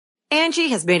Angie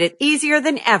has made it easier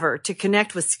than ever to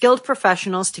connect with skilled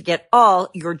professionals to get all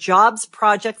your jobs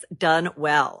projects done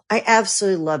well. I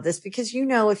absolutely love this because,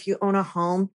 if you own a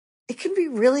home, it can be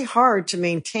really hard to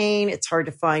maintain. It's hard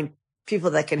to find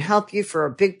people that can help you for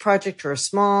a big project or a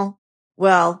small.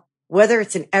 Well, whether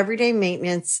it's in everyday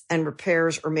maintenance and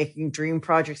repairs or making dream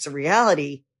projects a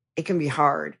reality, it can be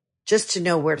hard just to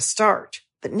know where to start.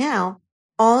 But now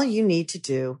all you need to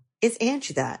do is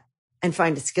Angie that and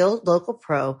find a skilled local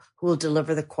pro who will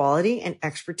deliver the quality and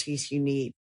expertise you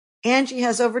need. Angie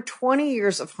has over 20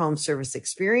 years of home service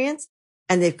experience,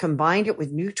 and they've combined it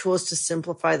with new tools to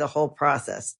simplify the whole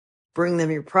process. Bring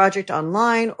them your project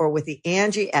online or with the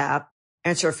Angie app,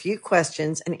 answer a few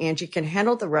questions, and Angie can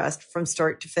handle the rest from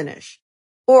start to finish.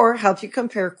 Or help you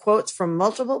compare quotes from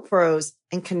multiple pros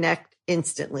and connect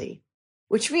instantly,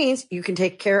 which means you can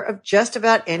take care of just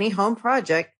about any home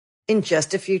project in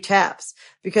just a few taps.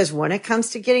 Because when it comes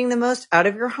to getting the most out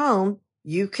of your home,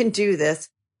 you can do this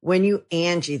when you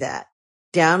Angie that.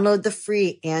 Download the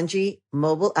free Angie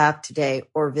mobile app today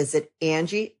or visit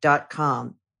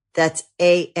Angie.com. That's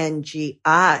ANGI.com.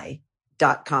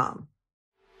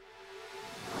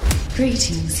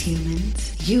 Greetings,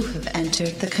 humans. You have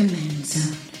entered the Command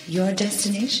Zone, your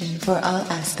destination for all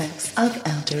aspects of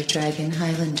Elder Dragon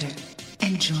Highlander.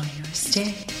 Enjoy your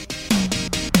stay.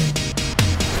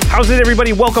 How's it,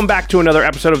 everybody? Welcome back to another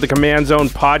episode of the Command Zone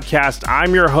podcast.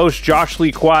 I'm your host, Josh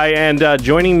Lee Kwai, and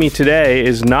joining me today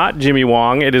is not Jimmy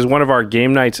Wong. It is one of our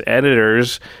Game Nights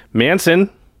editors, Manson.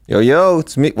 Yo,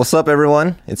 it's me. What's up,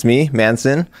 everyone? It's me,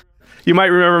 Manson. You might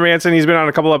remember Manson. He's been on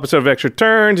a couple episodes of Extra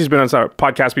Turns. He's been on some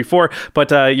podcasts before,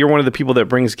 but you're one of the people that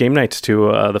brings Game Nights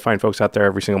to the fine folks out there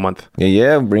every single month.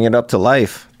 Yeah, bring it up to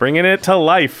life. Bringing it to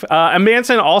life. And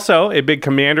Manson, also a big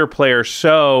Commander player,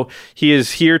 so he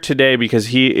is here today because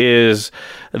he is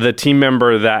the team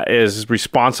member that is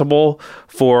responsible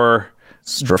for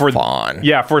Strafon.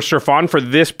 For Strafon, for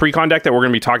this Precon deck that we're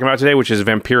going to be talking about today, which is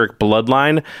Vampiric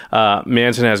Bloodline.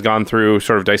 Manson has gone through,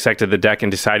 sort of dissected the deck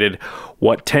and decided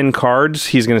what 10 cards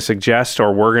he's going to suggest,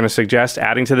 or we're going to suggest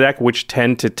adding to the deck, which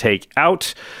 10 to take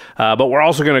out. But we're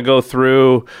also going to go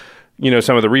through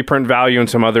some of the reprint value and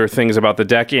some other things about the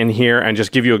deck in here and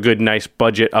just give you a good, nice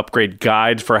budget upgrade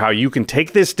guide for how you can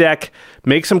take this deck,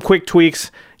 make some quick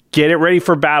tweaks, get it ready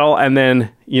for battle, and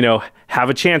then, have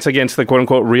a chance against the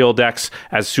quote-unquote real decks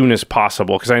as soon as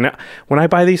possible. Because I know when I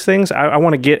buy these things, I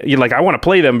want to get, I want to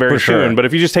play them very soon. But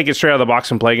if you just take it straight out of the box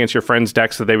and play against your friends'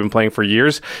 decks that they've been playing for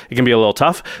years, it can be a little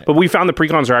tough. But we found the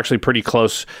Precons are actually pretty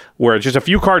close, where it's just a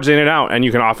few cards in and out, and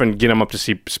you can often get them up to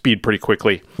speed pretty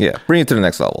quickly. Yeah, bring it to the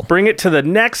next level. Bring it to the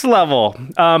next level.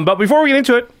 But before we get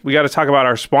into it, we got to talk about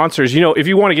our sponsors. If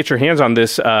you want to get your hands on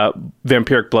this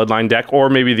Vampiric Bloodline deck, or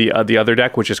maybe the other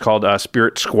deck, which is called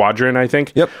Spirit Squadron, I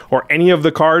think. Yep. Or any of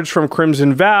the cards from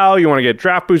Crimson Vow, you want to get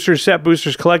draft boosters, set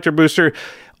boosters, collector booster,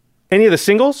 any of the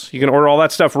singles, you can order all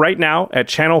that stuff right now at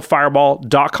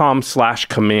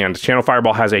channelfireball.com/command. Channel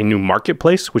Fireball has a new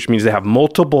marketplace, which means they have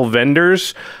multiple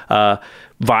vendors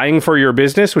vying for your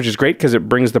business, which is great because it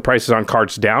brings the prices on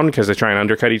cards down because they try and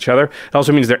undercut each other. It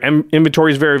also means their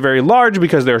inventory is very, very large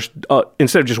because there's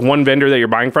instead of just one vendor that you're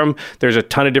buying from, there's a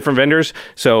ton of different vendors.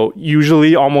 So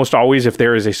usually, almost always, if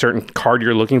there is a certain card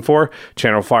you're looking for,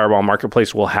 Channel Fireball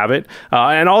Marketplace will have it.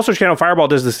 And also, Channel Fireball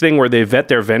does this thing where they vet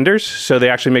their vendors, so they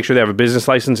actually make sure they have a business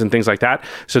license and things like that,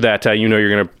 so that you're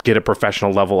going to get a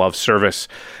professional level of service.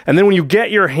 And then when you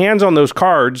get your hands on those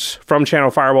cards from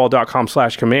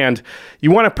channelfireball.com/command,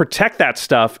 you want to protect that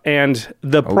stuff, and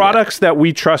the products that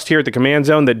we trust here at the Command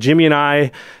Zone that Jimmy and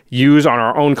I use on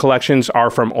our own collections are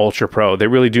from Ultra Pro. They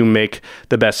really do make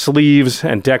the best sleeves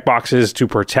and deck boxes to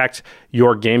protect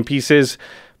your game pieces.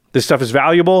 This stuff is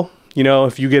valuable.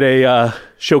 If you get a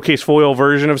showcase foil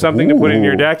version of something to put in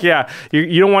your deck, you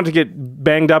don't want to get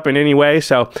banged up in any way.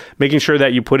 So making sure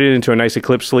that you put it into a nice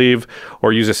Eclipse sleeve,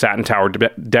 or use a Satin Tower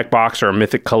deck box, or a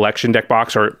Mythic Collection deck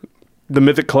box, or the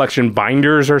Mythic Collection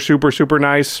binders are super, super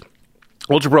nice.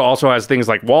 Ultra Pro also has things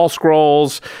like wall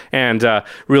scrolls and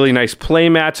really nice play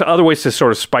mats, other ways to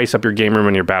sort of spice up your game room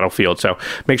and your battlefield. So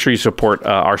make sure you support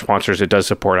our sponsors. It does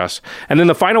support us. And then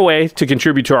the final way to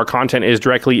contribute to our content is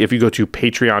directly if you go to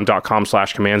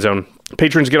patreon.com/command zone.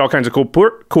 Patrons get all kinds of cool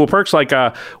perks, like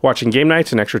watching Game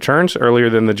Nights and Extra Turns earlier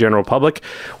than the general public.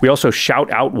 We also shout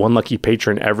out one lucky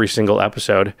patron every single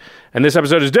episode. And this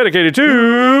episode is dedicated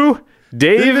to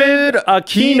David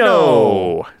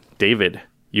Aquino. David,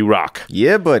 you rock.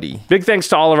 Yeah, buddy. Big thanks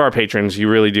to all of our patrons. You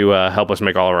really do help us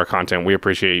make all of our content. We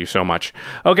appreciate you so much.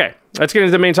 Okay, let's get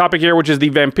into the main topic here, which is the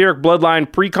Vampiric Bloodline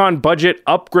Precon Budget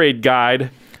Upgrade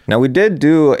Guide. Now, we did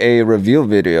do a review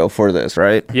video for this,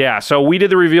 right? Yeah, so we did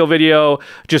the reveal video,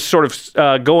 just sort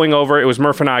of going over, it was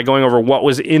Murph and I going over what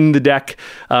was in the deck,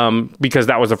 because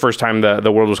that was the first time the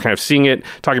world was kind of seeing it,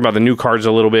 talking about the new cards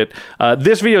a little bit.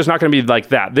 This video is not going to be like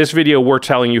that. This video, we're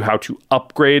telling you how to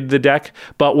upgrade the deck,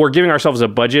 but we're giving ourselves a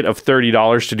budget of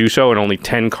 $30 to do so, and only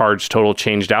 10 cards total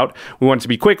changed out. We want it to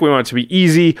be quick, we want it to be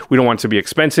easy, we don't want it to be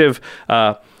expensive.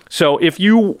 So if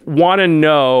you want to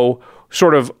know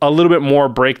sort of a little bit more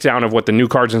breakdown of what the new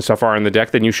cards and stuff are in the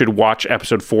deck, then you should watch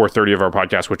episode 430 of our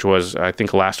podcast, which was, I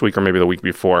think, last week or maybe the week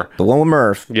before. The one with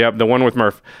Murph. Yep, the one with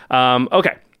Murph.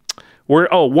 Okay.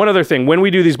 One other thing. When we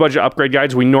do these budget upgrade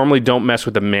guides, we normally don't mess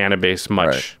with the mana base much.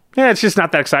 Right. Yeah, it's just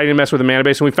not that exciting to mess with the mana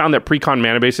base. And we found that Precon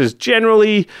mana bases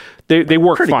generally, they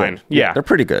work Pretty fine. good. Yeah. They're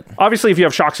pretty good. Obviously, if you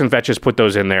have shocks and fetches, put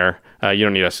those in there. You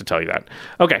don't need us to tell you that.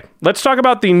 Okay, let's talk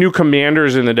about the new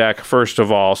commanders in the deck, first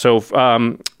of all. So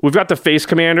we've got the face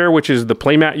commander, which is the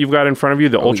playmat you've got in front of you,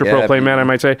 the Ultra Pro playmat, I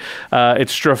might say.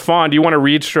 It's Strafon. Do you want to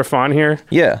read Strafon here?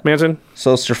 Yeah. Manson?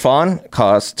 So Strafon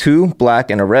costs 2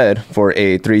 black and a red for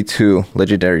a 3/2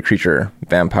 legendary creature,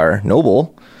 Vampire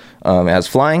Noble. It has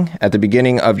flying. At the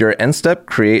beginning of your end step,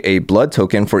 create a blood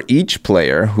token for each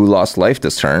player who lost life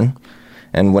this turn.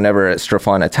 And whenever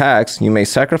Strafon attacks, you may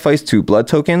sacrifice 2 blood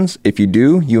tokens. If you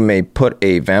do, you may put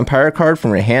a vampire card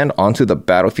from your hand onto the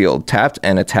battlefield, tapped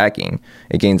and attacking.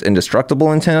 It gains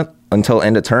indestructible intent until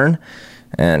end of turn.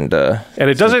 And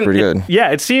it doesn't... pretty good.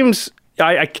 It seems...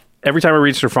 Every time I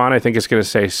read Strafon, I think it's going to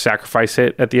say sacrifice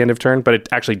it at the end of turn, but it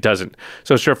actually doesn't.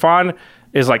 So Strafon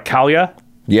is like Kalia.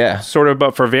 Yeah. Sort of,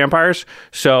 but for vampires.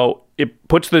 So it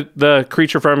puts the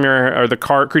creature from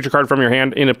creature card from your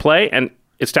hand into play, and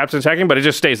it stops attacking, but it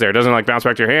just stays there. It doesn't like bounce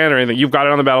back to your hand or anything. You've got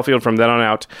it on the battlefield from then on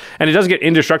out. And it doesn't get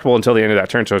indestructible until the end of that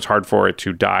turn, so it's hard for it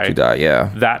to die.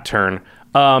 Yeah. That turn.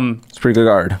 It's a pretty good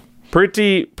card.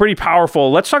 Pretty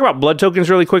powerful. Let's talk about blood tokens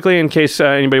really quickly in case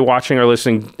anybody watching or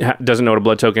listening doesn't know what a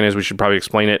blood token is. We should probably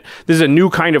explain it. This is a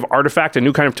new kind of artifact, a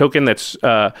new kind of token that's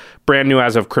brand new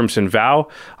as of Crimson Vow.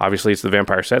 Obviously, it's the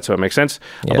vampire set, so it makes sense.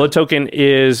 Yeah. A blood token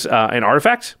is an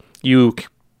artifact. You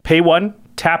pay 1,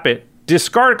 tap it,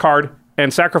 discard a card,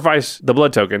 and sacrifice the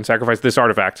blood token, sacrifice this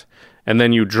artifact, and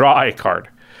then you draw a card.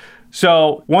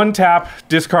 So 1 tap,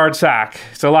 discard, sack.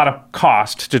 It's a lot of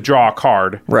cost to draw a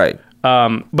card. Right.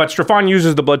 But Strafon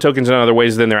uses the blood tokens in other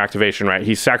ways than their activation, right?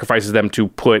 He sacrifices them to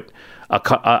put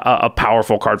a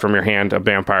powerful card from your hand, a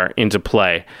vampire, into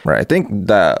play. Right. I think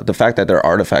that the fact that they're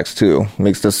artifacts too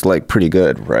makes this like pretty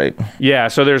good, right? Yeah.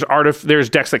 So there's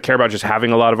decks that care about just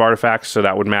having a lot of artifacts, so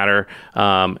that would matter.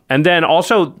 And then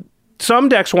also, some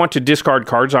decks want to discard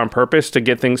cards on purpose to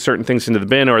get certain things into the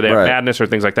bin, or they have madness or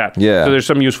things like that. Yeah. So there's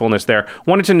some usefulness there.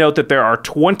 Wanted to note that there are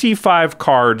 25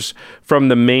 cards from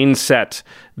the main set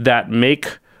that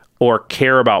make or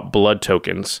care about blood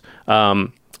tokens.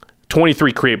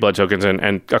 23 create blood tokens,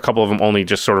 and a couple of them only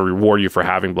just sort of reward you for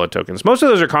having blood tokens. Most of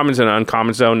those are commons in an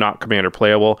uncommon zone, not commander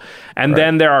playable. And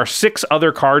then there are 6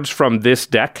 other cards from this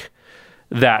deck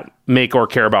that make or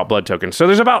care about blood tokens. So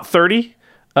there's about 30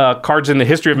 cards in the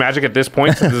history of Magic at this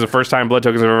point. This is the first time blood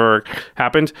tokens have ever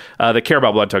happened that care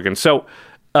about blood tokens. So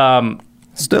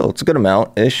still, it's a good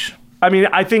amount-ish. I mean,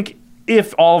 I think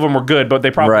if all of them were good, but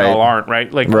they probably all aren't,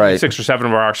 right? Like 6 or 7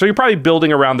 of them are. So you're probably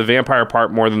building around the vampire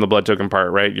part more than the blood token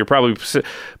part, right? You're probably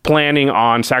planning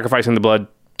on sacrificing the blood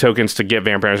tokens to get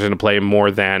vampires into play more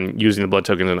than using the blood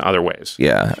tokens in other ways.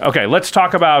 Yeah. Okay, let's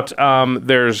talk about,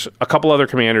 there's a couple other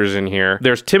commanders in here.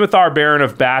 There's Timothar, Baron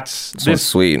of Bats. This one's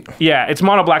sweet. Yeah, it's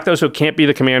mono black though, so it can't be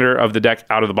the commander of the deck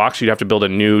out of the box. You'd have to build a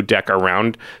new deck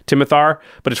around Timothar.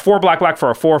 But it's 4 black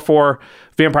for a 4/4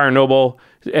 Vampire Noble.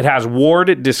 It has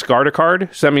ward, discard a card.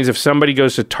 So that means if somebody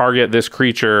goes to target this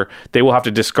creature, they will have to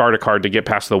discard a card to get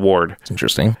past the ward. It's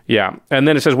interesting. Yeah. And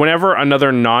then it says, whenever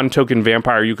another non-token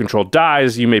vampire you control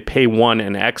dies, you may pay 1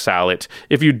 and exile it.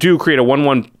 If you do, create a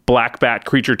 1/1 black bat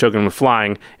creature token with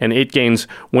flying, and it gains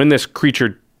when this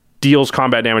creature deals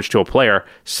combat damage to a player,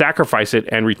 sacrifice it,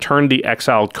 and return the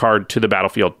exiled card to the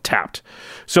battlefield tapped.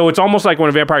 So it's almost like when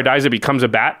a vampire dies, it becomes a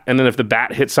bat, and then if the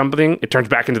bat hits something, it turns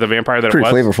back into the vampire that it was.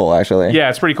 Pretty flavorful, actually. Yeah,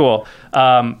 it's pretty cool.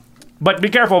 But be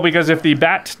careful, because if the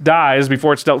bat dies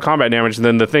before it's dealt combat damage,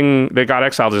 then the thing that got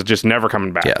exiled is just never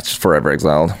coming back. Yeah, it's forever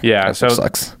exiled. Yeah, that so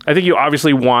sucks. I think you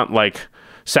obviously want like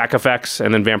sack effects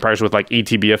and then vampires with like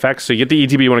ETB effects. So you get the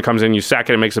ETB when it comes in, you sack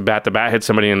it, it makes a bat, the bat hits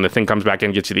somebody, and the thing comes back in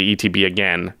and gets you the ETB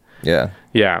again. Yeah.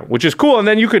 Yeah, which is cool. And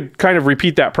then you could kind of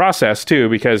repeat that process too,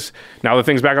 because now the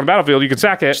thing's back on the battlefield, you can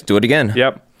sack it. Just do it again.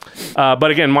 Yep.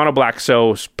 But again, mono black,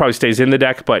 so probably stays in the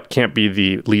deck, but can't be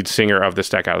the lead singer of this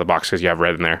deck out of the box because you have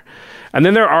red in there. And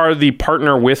then there are the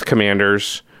partner with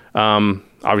commanders.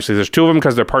 Obviously, there's two of them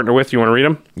because they're partnered with. You want to read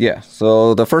them? Yeah.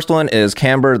 So the first one is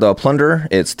Camber the Plunderer.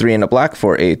 It's 3 and a black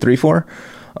for a 3/4.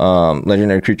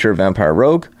 Legendary creature, Vampire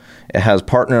Rogue. It has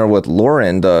partner with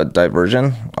Lauren, the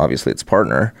Diversion. Obviously, it's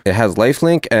partner. It has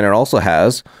lifelink, and it also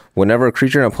has whenever a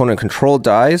creature an opponent control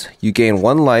dies, you gain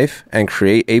 1 life and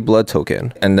create a blood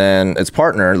token. And then its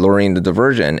partner, Lauren, the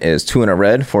Diversion, is 2 and a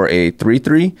red for a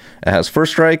 3/3. It has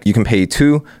first strike. You can pay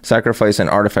 2, sacrifice an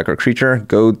artifact or creature,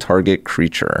 go target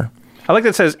creature. I like that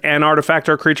it says an artifact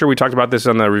or creature. We talked about this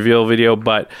on the reveal video,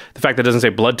 but the fact that it doesn't say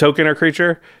blood token or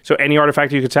creature, so any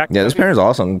artifact you could attack. Yeah, this pair is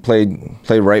awesome. Play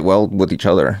right well with each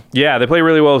other. Yeah, they play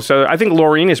really well. So I think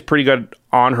Laureen is pretty good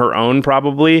on her own,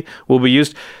 probably, will be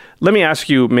used. Let me ask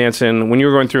you, Manson, when you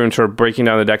were going through and sort of breaking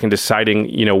down the deck and deciding,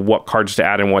 what cards to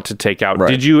add and what to take out,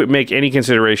 did you make any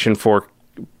consideration for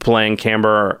playing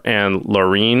Camber and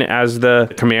Laureen as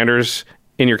the commanders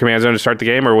in your command zone to start the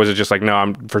game, or was it just like, no,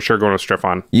 I'm for sure going with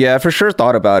Strefon? Yeah, for sure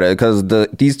thought about it, because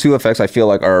these two effects I feel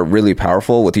like are really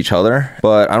powerful with each other,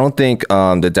 but I don't think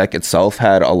the deck itself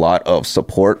had a lot of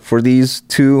support for these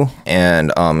two, and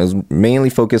it was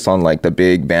mainly focused on like the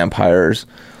big vampires.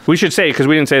 We should say, because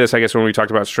we didn't say this, I guess, when we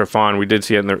talked about Strefon, we did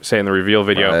say in the reveal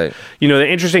video. Right. The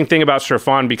interesting thing about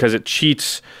Strefon, because it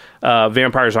cheats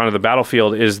vampires onto the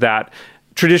battlefield, is that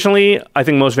traditionally, I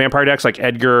think most vampire decks like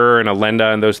Edgar and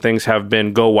Alenda and those things have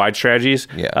been go wide strategies.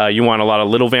 Yeah. You want a lot of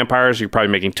little vampires. You're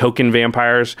probably making token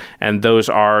vampires. And those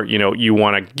are, you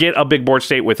want to get a big board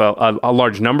state with a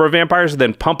large number of vampires,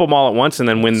 then pump them all at once and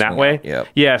then win that way. Yep.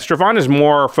 Yeah, Strefon is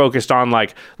more focused on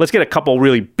like, let's get a couple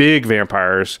really big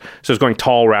vampires. So it's going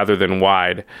tall rather than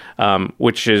wide,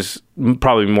 which is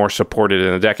probably more supported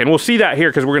in the deck. And we'll see that here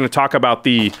because we're going to talk about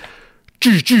the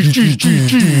stats.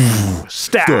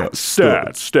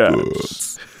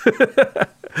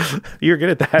 You're good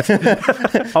at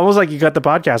that. Almost like you got the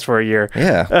podcast for a year.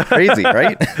 Yeah, crazy,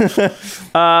 right?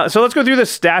 So let's go through the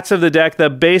stats of the deck.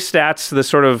 The base stats, the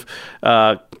sort of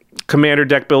commander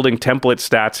deck building template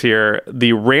stats here.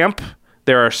 The ramp,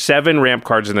 there are 7 ramp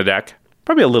cards in the deck.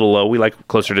 Probably a little low. We like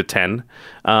closer to 10.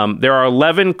 There are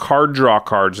 11 card draw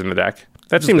cards in the deck.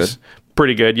 That seems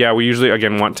pretty good. Yeah, we usually,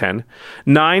 again, want 10.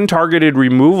 9 targeted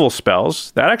removal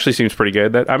spells. That actually seems pretty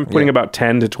good. I'm putting about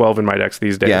 10 to 12 in my decks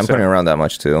these days. Yeah, I'm putting around that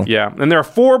much too. Yeah, and there are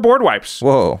 4 board wipes.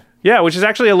 Whoa. Yeah, which is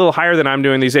actually a little higher than I'm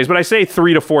doing these days. But I say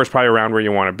 3 to 4 is probably around where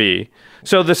you want to be.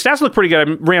 So the stats look pretty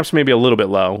good. Ramp's maybe a little bit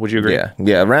low. Would you agree?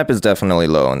 Yeah, ramp is definitely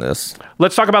low on this.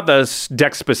 Let's talk about the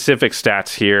deck-specific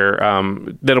stats here.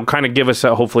 That'll kind of give us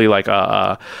hopefully like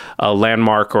a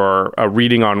landmark or a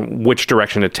reading on which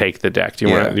direction to take the deck. Do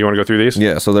you want to go through these?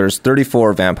 Yeah, so there's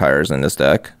 34 vampires in this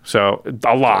deck. So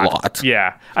a lot.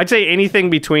 Yeah. I'd say anything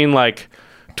between like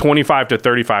 25 to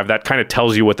 35, that kind of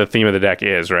tells you what the theme of the deck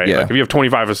is, right? Yeah. Like if you have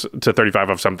 25 to 35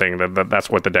 of something, that's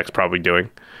what the deck's probably doing.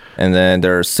 And then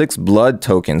there are 6 blood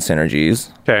token synergies.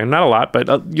 Okay, not a lot, but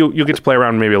you'll get to play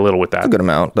around maybe a little with that. That's a good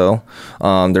amount, though.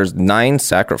 There's 9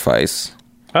 sacrifice.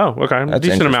 Oh, okay. That's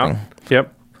decent amount.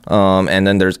 Yep. And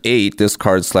then there's 8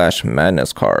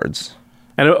 discard/madness cards.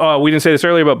 And we didn't say this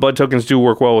earlier, but blood tokens do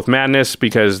work well with madness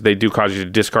because they do cause you to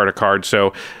discard a card.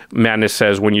 So madness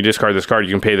says when you discard this card,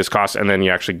 you can pay this cost, and then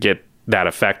you actually get that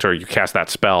effect or you cast that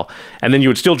spell. And then you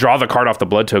would still draw the card off the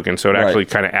blood token. So it actually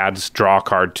kind of adds draw a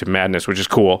card to madness, which is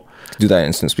cool. Do that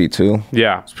instant speed too.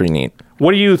 Yeah. It's pretty neat.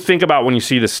 What do you think about when you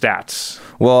see the stats?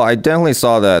 Well, I definitely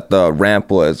saw that the ramp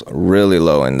was really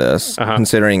low in this,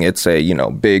 considering it's a,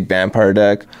 big vampire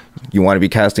deck. You want to be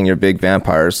casting your big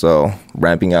vampires, so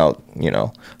ramping out,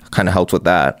 kind of helps with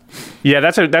that. Yeah,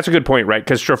 that's a good point, right?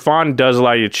 Because Strefon does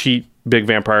allow you to cheat big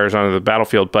vampires onto the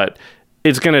battlefield, but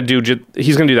he's going to do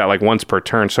that like once per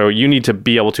turn. So you need to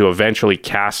be able to eventually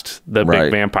cast the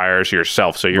big vampires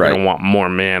yourself. So you're going to want more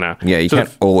mana. Yeah, you can't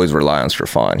always rely on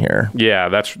Strefon here. Yeah,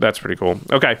 that's pretty cool.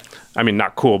 Okay. I mean,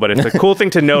 not cool, but it's a cool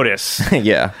thing to notice.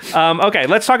 Yeah. Okay,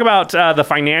 let's talk about the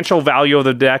financial value of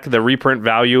the deck, the reprint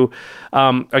value.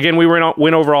 Again, we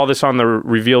went over all this on the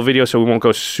reveal video, so we won't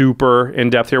go super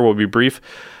in depth here. We'll be brief.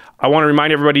 I want to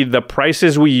remind everybody the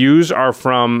prices we use are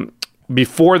from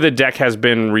before the deck has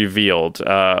been revealed,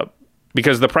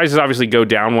 because the prices obviously go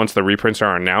down once the reprints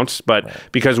are announced, but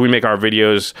because we make our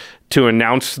videos to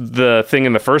announce the thing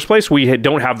in the first place, we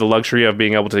don't have the luxury of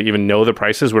being able to even know the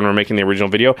prices when we're making the original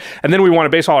video. And then we want to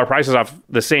base all our prices off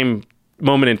the same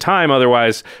moment in time.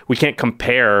 Otherwise, we can't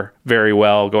compare very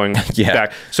well going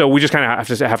back. So we just kind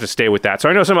of have to stay with that. So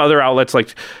I know some other outlets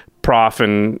like Prof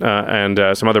and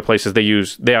some other places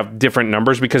they have different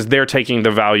numbers because they're taking the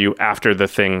value after the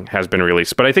thing has been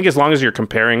released. But I think as long as you're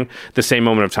comparing the same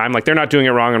moment of time, like they're not doing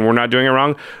it wrong and we're not doing it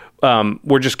wrong,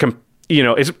 we're just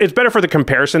it's better for the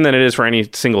comparison than it is for any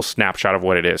single snapshot of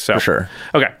what it is. So For sure.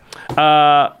 Okay.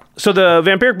 So the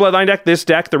Vampiric Bloodline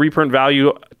deck, the reprint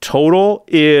value total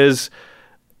is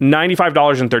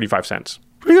 $95.35.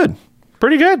 Pretty good.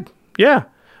 Pretty good. Yeah.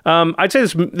 I'd say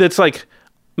it's like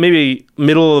maybe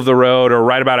middle of the road or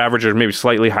right about average, or maybe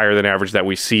slightly higher than average that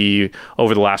we see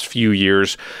over the last few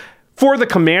years for the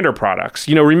Commander products.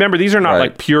 Remember, these are not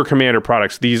like pure Commander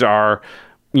products. These are,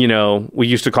 we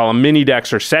used to call them mini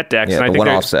decks or set decks. Yeah, and I the think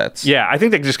one-off sets. Yeah, I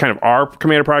think they just kind of are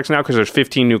Commander products now because there's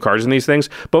 15 new cards in these things.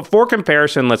 But for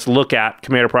comparison, let's look at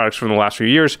Commander products from the last few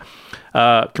years.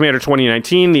 Commander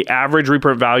 2019, the average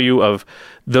reprint value of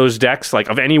those decks, like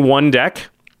of any one deck,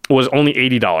 was only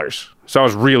 $80. So that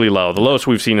was really low, the lowest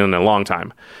we've seen in a long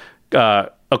time.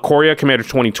 Ikoria Commander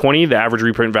 2020, the average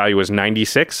reprint value was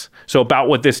 $96. So about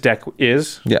what this deck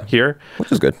is here.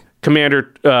 Which is good. Commander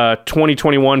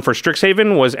 2021 for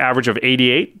Strixhaven was average of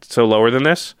 88, so lower than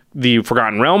this. The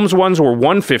Forgotten Realms ones were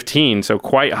 115, so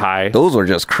quite high. Those were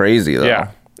just crazy, though.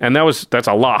 Yeah. And that's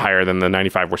a lot higher than the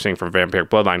 95 we're seeing from Vampiric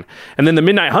Bloodline. And then the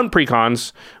Midnight Hunt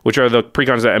precons, which are the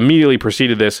precons that immediately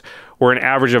preceded this, were an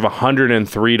average of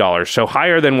 $103. So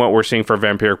higher than what we're seeing for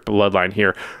Vampiric Bloodline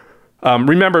here.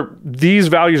 Remember, these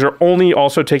values are only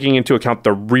also taking into account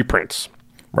the reprints.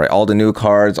 Right, all the new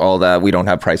cards, all that, we don't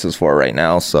have prices for right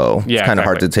now, so it's kind of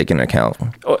hard to take into account.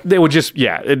 They would just,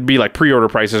 it'd be like pre-order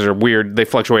prices are weird. They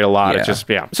fluctuate a lot. It's just,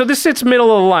 So this sits middle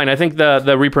of the line. I think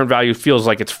the reprint value feels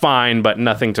like it's fine, but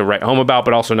nothing to write home about,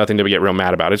 but also nothing to get real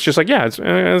mad about. It's just like, it's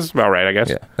about right, I guess.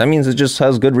 Yeah, that means it just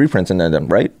has good reprints in them,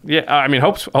 right? Yeah, I mean,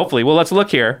 hopefully. Well, let's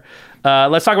look here.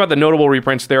 Let's talk about the notable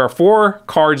reprints. There are 4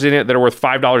 cards in it that are worth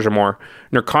 $5 or more.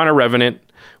 Nirkana Revenant,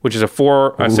 which is a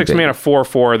 6-mana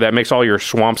 4/4 that makes all your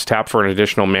swamps tap for an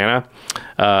additional mana.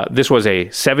 This was a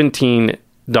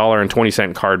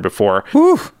 $17.20 card before.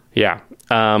 Whew. Yeah.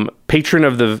 Patron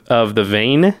of the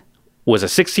Vein was a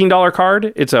 $16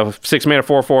 card. It's a 6-mana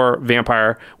 4/4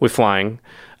 vampire with flying.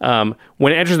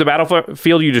 When it enters the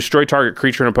battlefield, you destroy target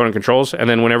creature an opponent controls, and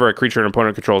then whenever a creature an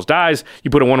opponent controls dies,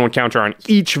 you put a 1/1 counter on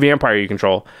each vampire you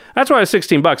control. That's why it's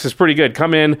 $16 is pretty good.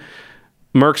 Come in,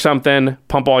 murk something,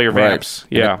 pump all your vamps.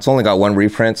 Right. Yeah. It's only got 1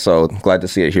 reprint, so glad to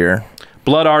see it here.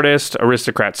 Blood Artist,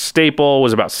 Aristocrat Staple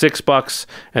was about $6,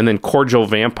 and then Cordial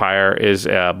Vampire is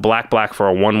black for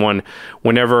a 1/1.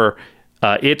 Whenever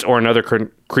it or another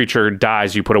creature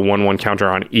dies, you put a 1/1 counter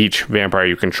on each vampire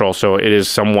you control. So it is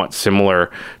somewhat similar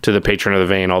to the Patron of the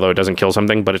Vein, although it doesn't kill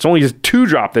something, but it's only a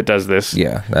 2-drop that does this.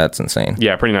 Yeah, that's insane.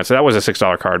 Yeah, pretty nuts. So that was a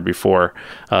 $6 card before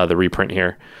the reprint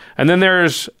here. And then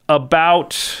there's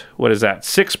about,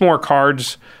 6 more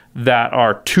cards that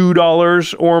are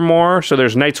 $2 or more. So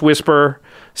there's Night's Whisper,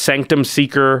 Sanctum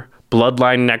Seeker,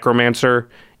 Bloodline Necromancer,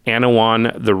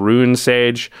 Anawan, the Rune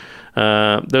Sage.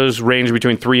 Those range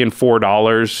between $3 and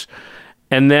 $4.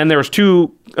 And then there's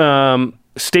 2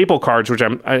 staple cards, which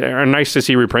are nice to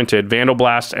see reprinted. Vandal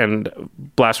Blast and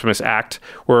Blasphemous Act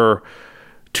were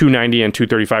 $290 and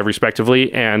 $235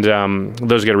 respectively, and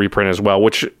those get a reprint as well,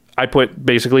 which I put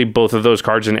basically both of those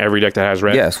cards in every deck that has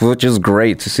red. Yes, which is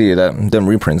great to see them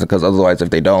reprints, because otherwise if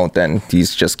they don't, then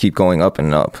these just keep going up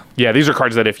and up. Yeah, these are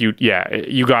cards that if you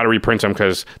got to reprint them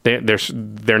because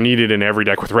they're needed in every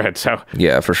deck with red. So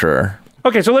yeah, for sure.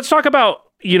 Okay, so let's talk about,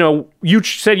 you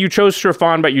said you chose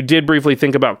Strafon, but you did briefly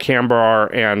think about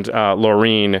Cambar and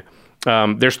Loreen.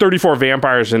 There's 34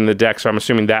 vampires in the deck, so I'm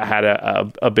assuming that had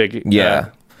a big...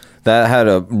 That had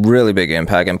a really big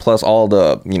impact, and plus all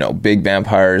the, big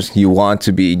vampires, you want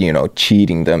to be,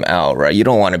 cheating them out, right? You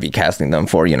don't want to be casting them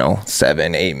for,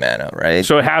 7, 8 mana, right?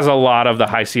 So it has a lot of the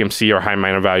high CMC or high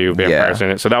mana value vampires in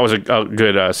it. So that was a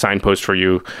good signpost for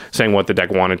you saying what the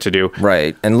deck wanted to do.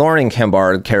 Right. And Lauren and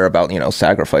Cambar care about,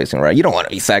 sacrificing, right? You don't want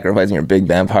to be sacrificing your big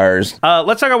vampires.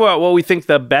 Let's talk about what we think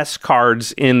the best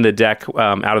cards in the deck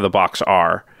out of the box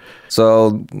are.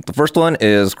 So the first one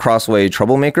is Crossway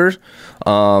Troublemakers.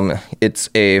 It's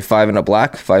a 5 and a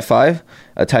black, 5/5.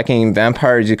 Attacking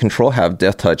vampires you control have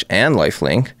Death Touch and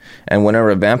Lifelink. And whenever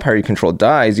a vampire you control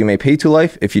dies, you may pay 2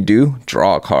 life. If you do,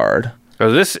 draw a card.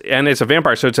 So it's a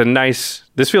vampire, so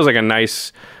this feels like a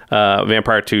nice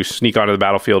vampire to sneak onto the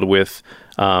battlefield with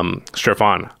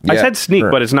Strafon. I said sneak,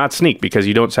 but it's not sneak because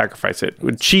you don't sacrifice it. It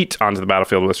would cheat onto the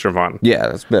battlefield with Strafon. Yeah,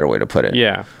 that's a better way to put it.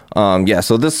 Yeah.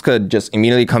 So this could just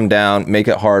immediately come down, make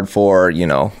it hard for,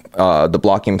 the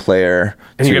blocking player.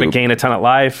 And you're going to gain a ton of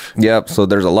life. Yep. So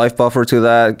there's a life buffer to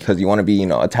that because you want to be,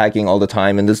 attacking all the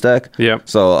time in this deck. Yep.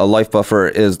 So a life buffer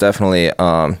is definitely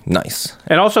nice.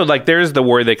 And also, there's the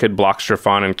worry they could block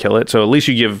Strafon and kill it. So at least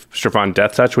you give Strafon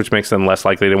Death Touch, which makes them less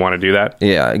likely to want to do that.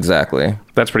 Yeah, exactly.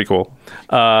 That's pretty cool.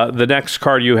 The next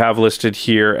card you have listed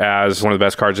here as one of the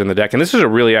best cards in the deck, and this is a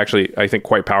really, actually, I think,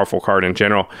 quite powerful card in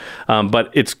general, but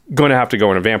it's going to have to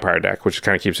go in a vampire deck, which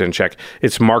kind of keeps it in check.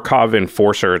 It's Markov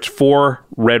Enforcer. It's 4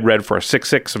 red for a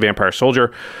 6/6 vampire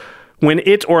soldier. When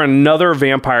it or another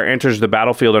vampire enters the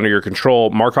battlefield under your control,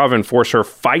 Markov Enforcer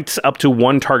fights up to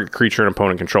one target creature an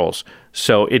opponent controls.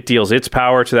 So it deals its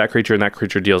power to that creature, and that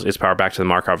creature deals its power back to the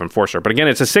Markov Enforcer. But again,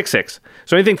 it's a 6/6.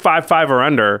 So anything 5/5 or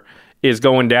under is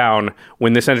going down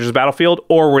when this enters the battlefield,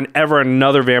 or whenever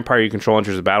another vampire you control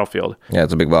enters the battlefield. Yeah,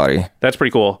 it's a big body. That's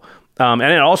pretty cool. And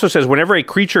it also says, whenever a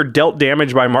creature dealt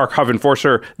damage by Markov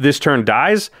Enforcer this turn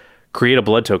dies, create a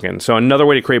blood token. So another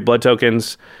way to create blood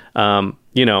tokens,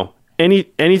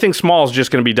 anything small is just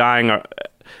going to be dying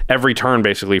every turn,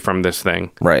 basically, from this thing.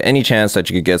 Right. Any chance that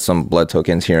you could get some blood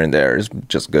tokens here and there is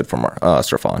just good for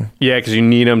Strafon. Yeah, because you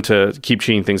need them to keep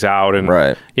cheating things out. And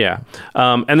right. Yeah.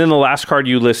 And then the last card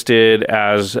you listed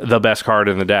as the best card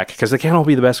in the deck, because they can't all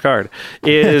be the best card,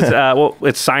 is,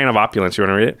 it's Scion of Opulence. You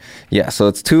want to read it? Yeah, so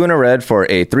it's 2 and a red for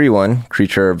a 3/1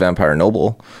 creature vampire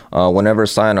noble. Whenever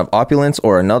Scion of Opulence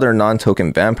or another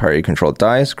non-token vampire you control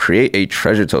dies, create a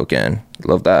treasure token.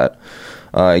 Love that.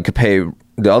 You could pay...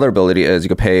 The other ability is you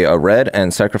could pay a red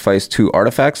and sacrifice 2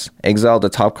 artifacts. Exile the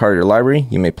top card of your library.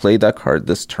 You may play that card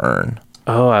this turn.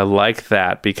 Oh, I like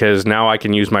that, because now I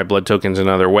can use my blood tokens in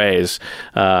other ways.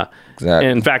 Exactly.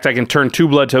 In fact, I can turn 2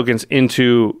 blood tokens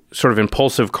into sort of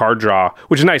impulsive card draw,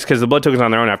 which is nice because the blood tokens on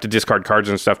their own have to discard cards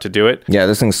and stuff to do it. Yeah,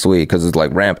 this thing's sweet because it's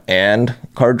like ramp and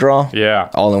card draw. Yeah.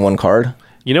 All in one card.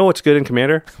 You know what's good in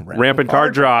Commander? Ramp and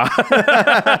card draw.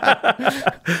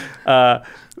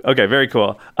 Okay, very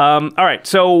cool. All right,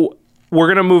 so we're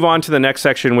going to move on to the next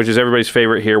section, which is everybody's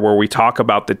favorite here, where we talk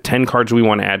about the 10 cards we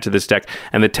want to add to this deck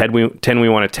and the 10 we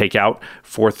want to take out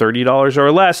for $30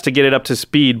 or less to get it up to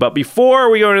speed. But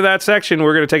before we go into that section,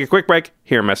 we're going to take a quick break.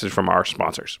 Hear a message from our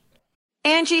sponsors.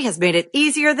 Angie has made it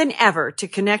easier than ever to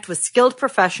connect with skilled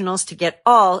professionals to get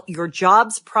all your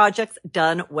jobs projects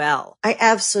done well. I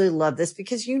absolutely love this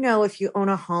because, if you own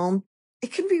a home,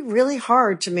 it can be really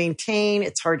hard to maintain.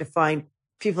 It's hard to find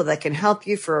people that can help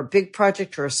you for a big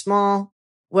project or a small.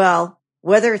 Well,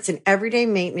 whether it's in everyday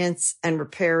maintenance and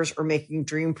repairs or making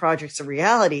dream projects a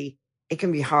reality, it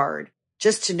can be hard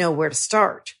just to know where to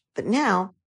start. But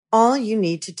now all you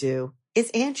need to do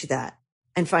is Angie that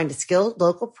and find a skilled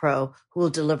local pro who will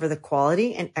deliver the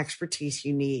quality and expertise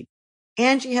you need.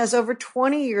 Angie has over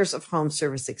 20 years of home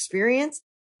service experience,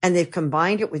 and they've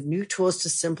combined it with new tools to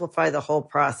simplify the whole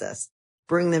process.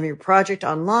 Bring them your project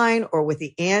online or with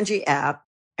the Angie app.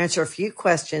 Answer a few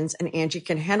questions, and Angie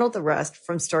can handle the rest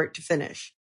from start to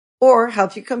finish. Or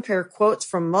help you compare quotes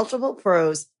from multiple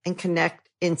pros and connect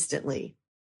instantly.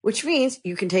 Which means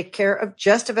you can take care of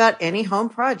just about any home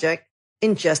project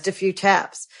in just a few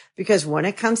taps. Because when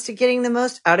it comes to getting the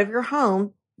most out of your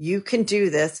home, you can do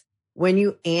this when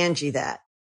you Angie that.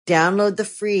 Download the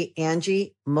free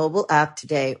Angie mobile app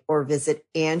today or visit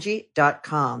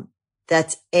Angie.com.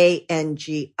 That's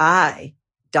ANGI.com.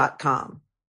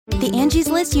 The Angie's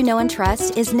List you know and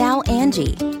trust is now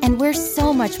Angie, and we're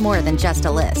so much more than just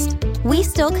a list. We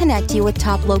still connect you with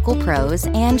top local pros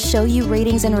and show you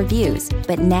ratings and reviews,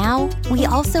 but now we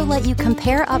also let you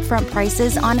compare upfront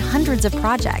prices on hundreds of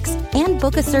projects and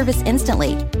book a service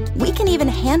instantly. We can even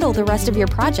handle the rest of your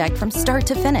project from start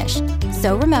to finish.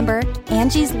 So remember,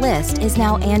 Angie's List is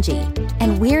now Angie,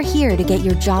 and we're here to get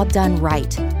your job done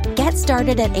right. Get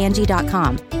started at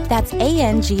Angie.com. That's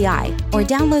ANGI, or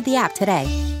download the app today.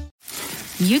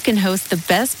 You can host the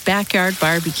best backyard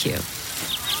barbecue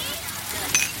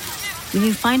when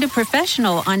you find a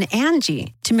professional on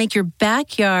Angie to make your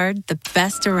backyard the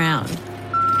best around.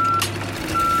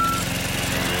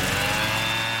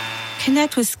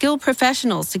 Connect with skilled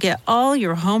professionals to get all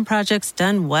your home projects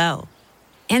done well.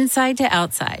 Inside to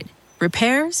outside,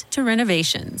 repairs to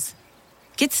renovations.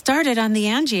 Get started on the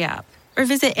Angie app or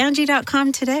visit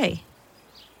Angie.com today.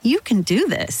 You can do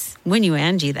this when you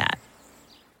Angie that.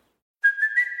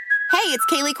 Hey, it's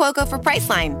Kaylee Cuoco for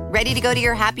Priceline. Ready to go to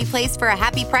your happy place for a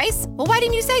happy price? Well, why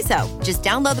didn't you say so? Just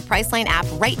download the Priceline app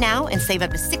right now and save up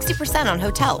to 60% on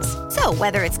hotels. So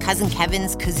whether it's Cousin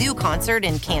Kevin's Kazoo Concert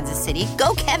in Kansas City,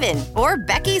 go Kevin, or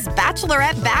Becky's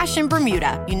Bachelorette Bash in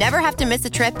Bermuda, you never have to miss a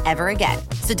trip ever again.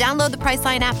 So download the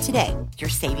Priceline app today. Your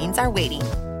savings are waiting.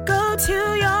 Go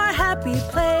to your happy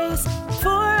place for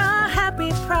a happy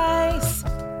price.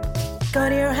 Go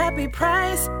to your happy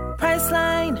price,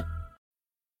 Priceline.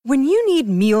 When you need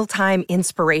mealtime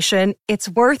inspiration, it's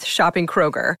worth shopping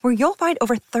Kroger, where you'll find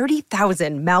over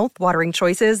 30,000 mouth-watering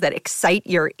choices that excite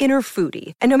your inner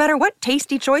foodie. And no matter what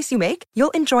tasty choice you make,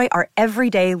 you'll enjoy our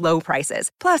everyday low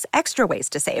prices, plus extra ways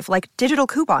to save, like digital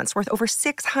coupons worth over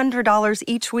 $600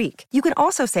 each week. You can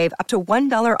also save up to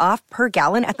 $1 off per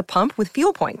gallon at the pump with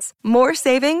fuel points. More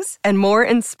savings and more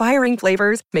inspiring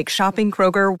flavors make shopping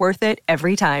Kroger worth it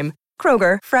every time.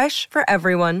 Kroger, fresh for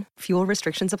everyone. Fuel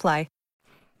restrictions apply.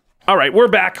 All right, we're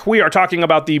back. We are talking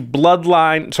about the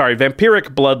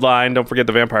Vampiric Bloodline. Don't forget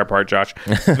the vampire part, Josh.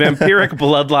 Vampiric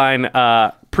Bloodline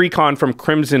Precon from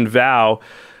Crimson Vow.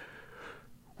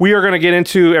 We are going to get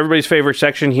into everybody's favorite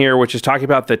section here, which is talking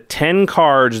about the 10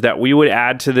 cards that we would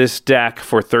add to this deck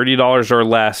for $30 or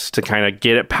less to kind of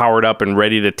get it powered up and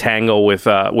ready to tangle with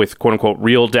quote-unquote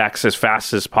real decks as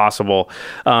fast as possible.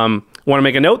 Want to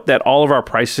make a note that all of our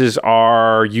prices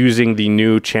are using the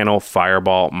new Channel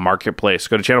Fireball Marketplace.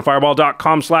 Go to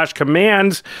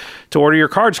channelfireball.com/commands to order your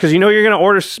cards, because you know you're going to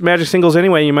order Magic Singles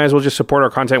anyway. You might as well just support our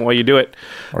content while you do it.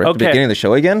 Or at the beginning of the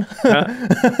show again?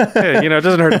 Yeah, it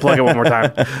doesn't hurt to plug it one more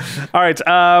time. All right,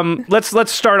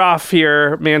 let's start off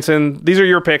here, Manson. These are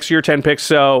your picks, your 10 picks.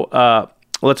 So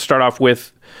let's start off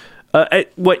with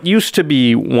what used to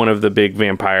be one of the big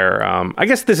vampire. I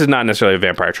guess this is not necessarily a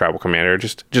vampire tribal commander,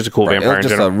 just a cool vampire. It was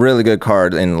just a really good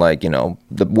card in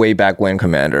the way back when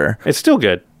commander. It's still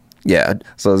good. Yeah.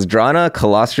 So it's Drana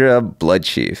Colostria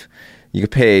Bloodchief. You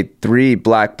could pay 3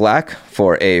 black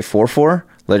for a 4/4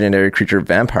 legendary creature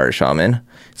vampire shaman.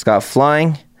 It's got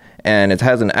flying, and it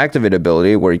has an activate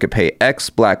ability where you could pay X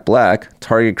black.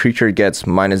 Target creature gets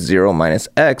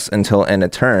 -0/-X until end of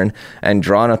turn, and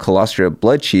Drana Colostria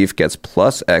Bloodchief gets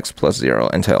 +X/+0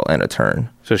 until end of turn.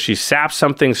 So she saps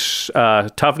something's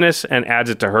toughness and adds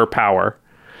it to her power.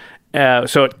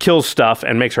 So it kills stuff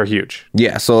and makes her huge.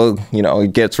 Yeah, so,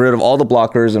 it gets rid of all the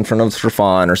blockers in front of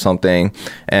Strafan or something.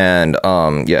 And,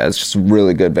 it's just a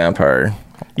really good vampire.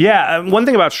 Yeah, one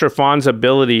thing about Strafan's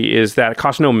ability is that it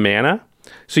costs no mana.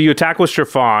 So you attack with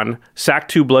Strafan, sack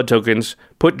 2 blood tokens,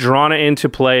 put Drana into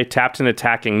play, tapped and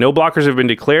attacking. No blockers have been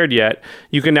declared yet.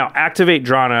 You can now activate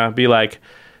Drana, be like,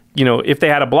 if they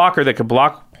had a blocker that could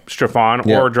block Strafan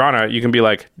or Drana, you can be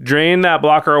like, drain that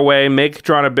blocker away, make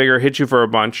Drana bigger, hit you for a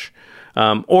bunch.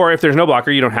 Or if there's no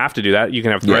blocker, you don't have to do that. You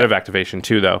can have threat of activation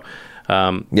too, though.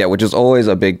 Which is always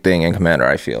a big thing in Commander,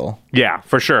 I feel. Yeah,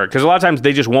 for sure. Because a lot of times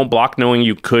they just won't block, knowing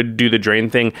you could do the drain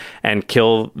thing and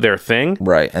kill their thing.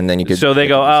 Right, and then you could. So they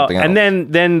go, and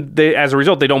then they, as a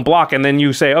result, they don't block, and then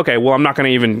you say, okay, well, I'm not going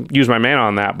to even use my mana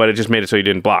on that, but it just made it so you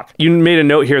didn't block. You made a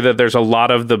note here that there's a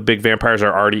lot of the big vampires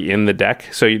are already in the deck,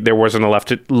 so there wasn't a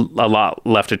lot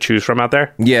left to choose from out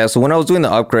there. Yeah, so when I was doing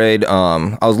the upgrade,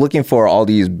 I was looking for all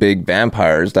these big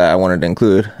vampires that I wanted to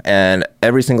include, and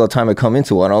every single time I come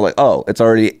into one, I was like, oh, it's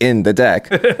already in the deck.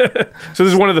 So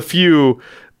this is one of the few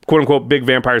quote-unquote big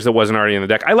vampires that wasn't already in the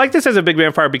deck. I like this as a big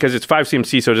vampire because it's 5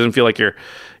 CMC, so it doesn't feel like you're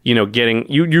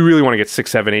getting... You really want to get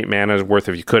 6, 7, 8 mana's worth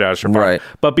if you could out of Strafan. Right.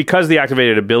 But because the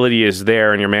activated ability is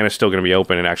there and your mana's still going to be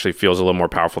open, it actually feels a little more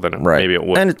powerful than maybe it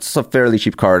would. And it's a fairly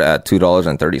cheap card at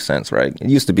 $2.30, right? It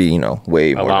used to be,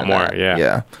 way more. A lot more, that.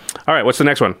 Yeah. All right, what's the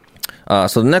next one?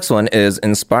 So the next one is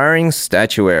Inspiring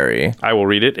Statuary. I will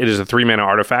read it. It is a 3-mana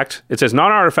artifact. It says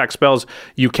non-artifact spells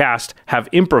you cast have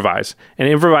improvise. And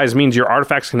improvise means your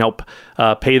artifacts can help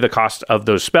pay the cost of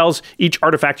those spells. Each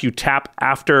artifact you tap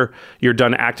after you're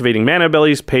done activating mana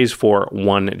abilities pays for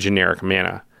 1 generic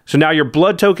mana. So now your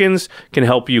blood tokens can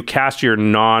help you cast your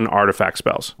non-artifact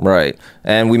spells. Right.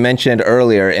 And we mentioned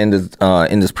earlier in this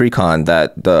precon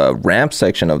that the ramp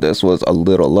section of this was a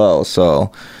little low. So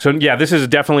yeah, this is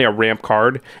definitely a ramp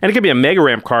card. And it could be a mega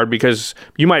ramp card because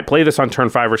you might play this on turn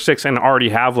 5 or 6 and already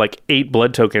have like 8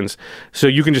 blood tokens. So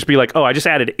you can just be like, oh, I just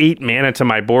added 8 mana to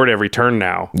my board every turn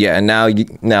now. Yeah, and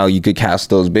now you could cast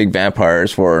those big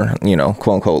vampires for, quote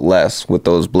unquote less with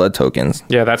those blood tokens.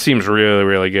 Yeah, that seems really,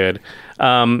 really good.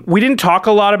 We didn't talk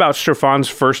a lot about Strafan's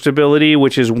first ability,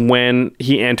 which is when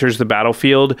he enters the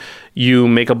battlefield, you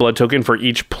make a blood token for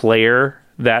each player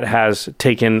that has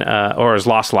taken or has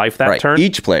lost life that turn.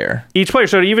 Each player.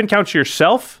 So it even counts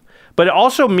yourself, but it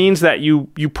also means that you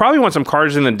probably want some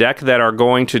cards in the deck that are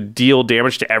going to deal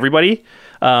damage to everybody,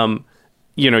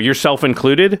 yourself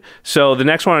included. So the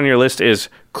next one on your list is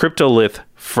Cryptolith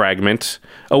Fragment.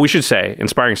 Oh, we should say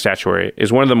Inspiring Statuary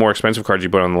is one of the more expensive cards you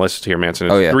put on the list here, Manson.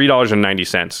 It's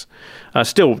 $3.90.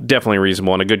 Still definitely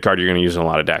reasonable and a good card you're going to use in a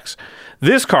lot of decks.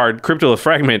 This card, Cryptolith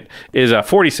Fragment, is a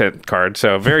 40-cent card,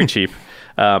 so very cheap.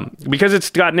 Because it's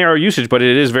got narrow usage, but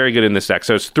it is very good in this deck.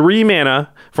 So it's 3 mana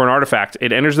for an artifact.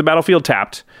 It enters the battlefield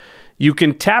tapped. You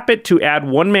can tap it to add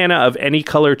 1 mana of any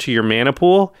color to your mana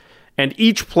pool. and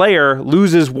each player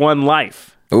loses 1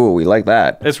 life. Ooh, we like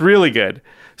that. It's really good.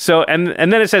 So, and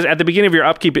then it says at the beginning of your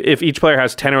upkeep, if each player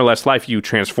has 10 or less life, you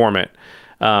transform it.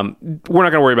 We're not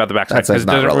going to worry about the backside because it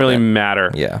doesn't really matter.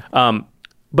 Yeah.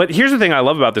 But here's the thing I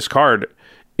love about this card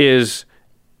is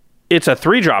it's a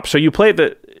 3-drop. So you play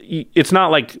it's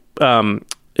not like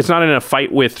it's not in a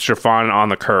fight with Chiffon on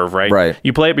the curve, right? Right.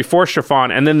 You play it before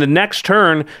Chiffon, and then the next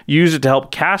turn you use it to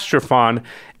help cast Chiffon,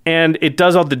 and it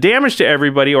does all the damage to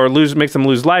everybody or makes them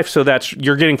lose life. So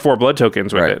you're getting 4 blood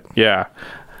tokens with it. Yeah.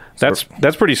 That's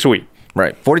pretty sweet.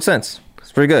 Right. 40 cents.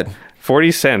 It's pretty good.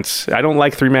 40 cents. I don't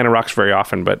like 3-mana rocks very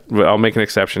often, but I'll make an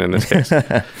exception in this case.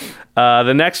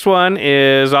 The next one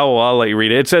is, I'll let you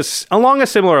read it. It says, along a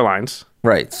similar lines.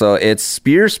 Right. So it's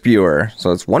Spear Spewer.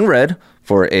 So it's 1 red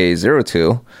for a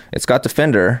 0/2. It's got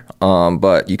Defender,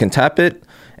 but you can tap it,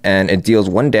 and it deals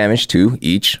 1 damage to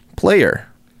each player.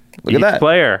 Look at that.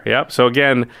 Player, yep. So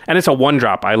again, and it's a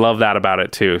 1-drop. I love that about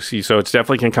it too. So it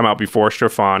definitely can come out before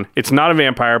Chiffon. It's not a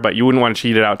vampire, but you wouldn't want to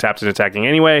cheat it out tapped and attacking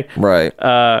anyway. Right.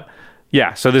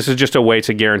 Yeah, so this is just a way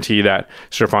to guarantee that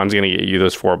Straffon's going to get you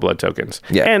those 4 blood tokens.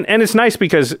 Yeah. And it's nice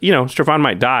because, Straffon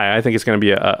might die. I think it's going to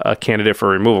be a candidate for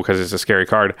removal because it's a scary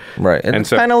card. Right. And it's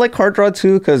kind of like card draw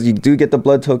too, because you do get the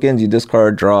blood tokens, you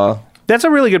discard, draw. That's a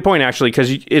really good point, actually,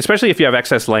 because especially if you have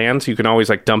excess lands, you can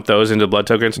always dump those into blood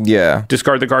tokens. Yeah.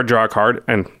 Discard the card, draw a card,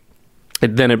 and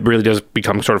then it really does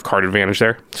become sort of card advantage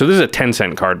there. So this is a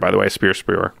 10-cent card, by the way, Spear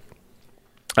Spewer.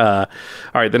 All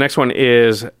right, the next one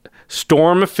is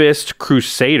Stormfist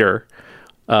Crusader,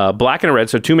 black and a red,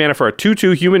 so 2 mana for a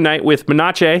 2/2 human knight with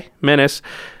Menace.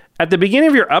 At the beginning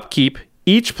of your upkeep,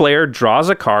 each player draws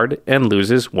a card and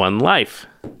loses 1 life.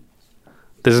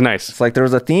 This is nice. It's like there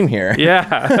was a theme here.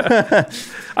 Yeah.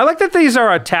 I like that these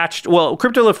are attached. Well,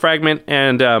 Cryptolith Fragment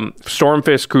and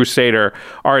Stormfist Crusader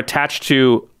are attached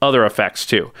to other effects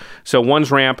too. So one's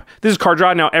ramp. This is card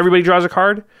draw. Now everybody draws a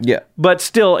card. Yeah. But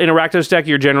still, in a Rakdos deck,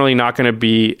 you're generally not going to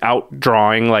be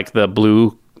outdrawing like the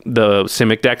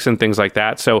Simic decks and things like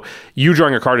that. So you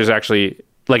drawing a card is actually...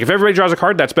 if everybody draws a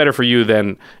card, that's better for you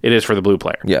than it is for the blue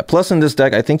player. Yeah, plus in this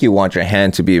deck, I think you want your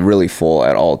hand to be really full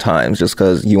at all times, just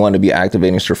because you want to be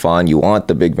activating Chiffon. You want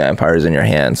the big vampires in your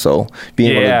hand, so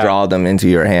being able to draw them into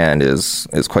your hand is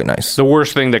quite nice. The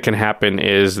worst thing that can happen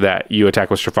is that you attack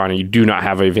with Chiffon and you do not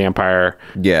have a vampire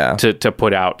to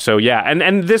put out. So yeah,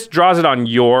 and this draws it on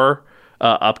your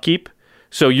upkeep.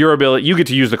 So your ability, you get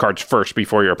to use the cards first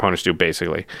before your opponents do,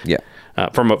 basically. Yeah.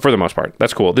 For the most part.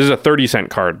 That's cool. This is a 30-cent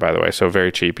card, by the way, so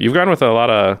very cheap. You've gone with a lot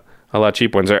of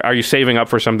cheap ones. Are you saving up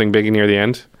for something big near the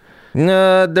end?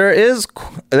 No, there is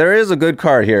a good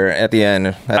card here at the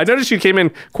end. I noticed you came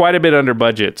in quite a bit under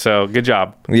budget, so good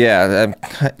job. Yeah,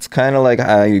 it's kind of like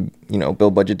I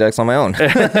build budget decks on my own.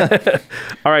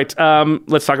 All right,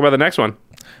 let's talk about the next one.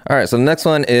 All right, so the next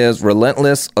one is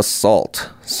Relentless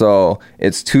Assault. So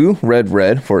it's 2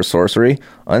 red for a sorcery.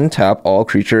 Untap all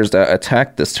creatures that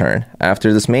attack this turn.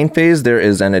 After this main phase, there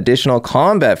is an additional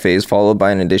combat phase followed by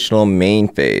an additional main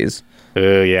phase.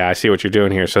 Yeah, I see what you're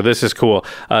doing here. So this is cool.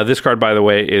 This card, by the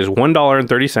way, is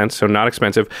 $1.30, so not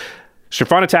expensive.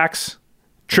 Chiffon attacks,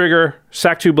 trigger,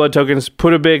 sack 2 blood tokens,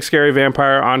 put a big scary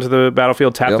vampire onto the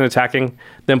battlefield, tapped and attacking,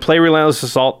 then play Relentless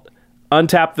Assault,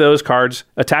 untap those cards,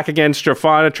 attack again,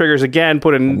 Chiffon triggers again,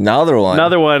 put another one.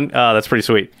 Oh, that's pretty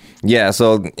sweet. Yeah,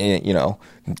 so,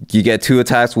 you get 2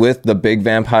 attacks with the big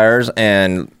vampires,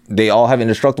 and they all have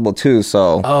indestructible too,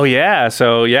 so... Oh, yeah.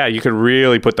 So, yeah, you could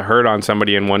really put the hurt on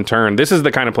somebody in one turn. This is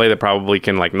the kind of play that probably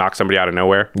can, knock somebody out of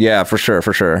nowhere. Yeah, for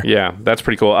sure. Yeah, that's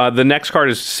pretty cool. The next card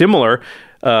is similar.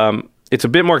 It's a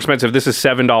bit more expensive. This is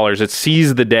 $7. It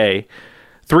Seize the Day.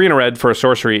 3 and a red for a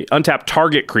sorcery. Untap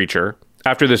target creature.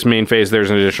 After this main phase,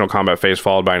 there's an additional combat phase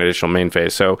followed by an additional main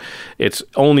phase. So it's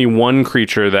only one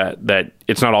creature that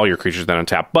it's not all your creatures that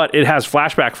untap, but it has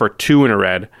flashback for 2 and a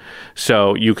red.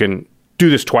 So you can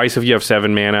do this twice if you have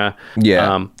 7 mana.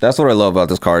 Yeah, that's what I love about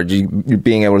this card. You're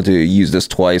being able to use this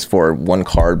twice for 1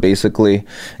 card, basically,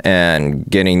 and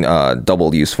getting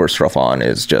double use for Straffon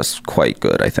is just quite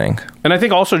good, I think. And I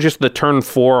think also just the turn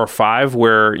 4 or 5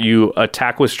 where you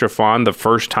attack with Straffon the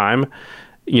first time.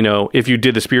 If you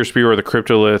did the Spear or the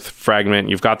Cryptolith Fragment,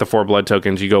 you've got the 4 blood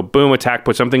tokens. You go, boom, attack,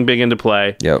 put something big into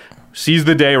play. Yep. Seize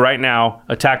the Day right now,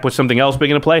 attack, put something else big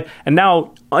into play. And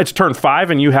now it's turn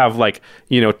 5 and you have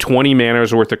 20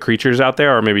 mana's worth of creatures out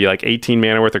there, or maybe 18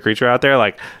 mana worth of creature out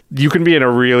there. You can be in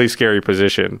a really scary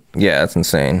position. Yeah, that's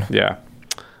insane. Yeah.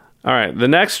 All right. The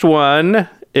next one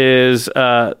is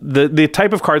the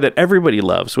type of card that everybody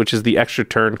loves, which is the extra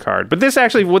turn card. But this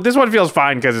one feels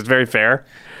fine because it's very fair.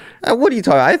 What are you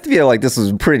talking? I feel like this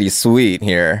is pretty sweet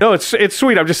here. No, it's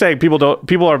sweet. I'm just saying people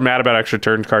are mad about extra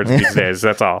turn cards these days.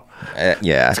 That's all.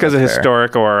 Yeah, it's because of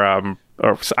historic or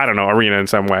I don't know, arena in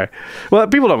some way. Well,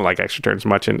 people don't like extra turns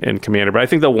much in Commander, but I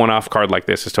think the one-off card like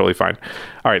this is totally fine.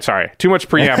 All right, sorry. Too much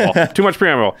preamble.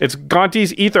 It's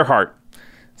Gonti's Aetherheart.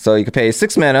 So you can pay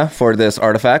 6 mana for this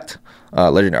artifact,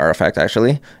 legendary artifact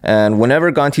actually, and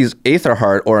whenever Gonti's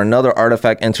Aetherheart or another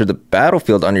artifact enter the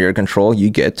battlefield under your control,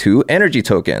 you get 2 energy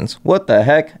tokens. What the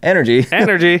heck? Energy.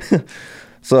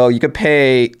 So you could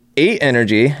pay 8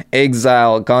 energy,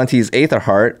 exile Gonti's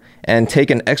Aetherheart, and take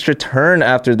an extra turn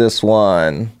after this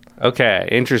one. Okay,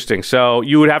 interesting. So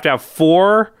you would have to have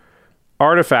 4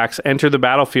 artifacts enter the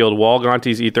battlefield while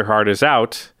Gonti's Aetherheart is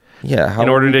out. Yeah, in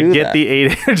order to get the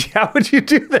 8 energy. How would you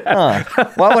do that?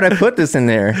 Why would I put this in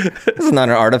there? This is not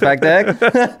an artifact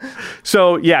deck.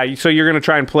 So you're going to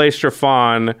try and play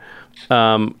Strafon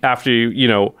after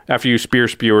you Spear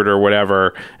Spewed or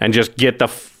whatever, and just get the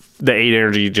 8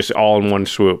 energy just all in one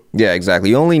swoop. Yeah,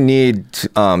 exactly. You only need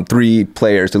 3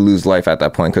 players to lose life at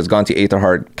that point because Gonti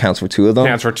Aetherheart counts for 2 of them.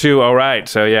 Counts for 2. Oh, right.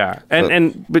 So yeah,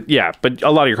 but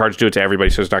a lot of your cards do it to everybody,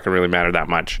 so it's not going to really matter that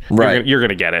much. Right. You're going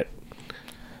to get it.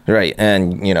 Right,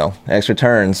 and extra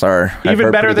turns are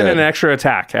even better than an extra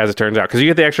attack, as it turns out, because you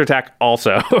get the extra attack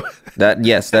also. That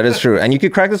is true, and you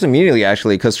could crack this immediately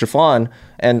actually, because Strafon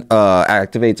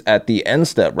activates at the end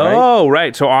step, right? Oh,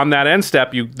 right. So on that end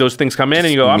step, those things come in,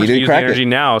 and you go, I'm just going to use the energy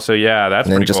now. So yeah, that's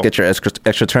pretty cool. And then just get your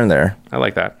extra turn there. I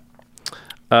like that.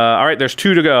 All right, there's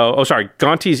 2 to go. Oh, sorry,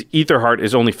 Gonti's Aetherheart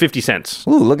is only 50 cents.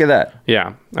 Ooh, look at that.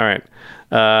 Yeah. All right.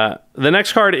 The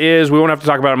next card is, we won't have to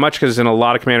talk about it much because it's in a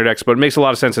lot of Commander decks, but it makes a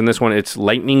lot of sense in this one. It's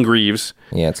Lightning Greaves.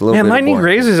 Yeah, it's a little bit Lightning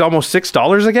Greaves is almost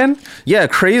 $6 again? Yeah,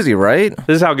 crazy, right?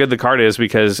 This is how good the card is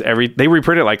because they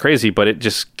reprint it like crazy, but it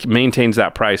just maintains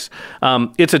that price.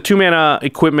 It's a 2-mana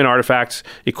equipment artifact,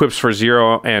 equips for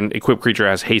 0, and equipped creature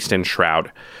has haste and shroud.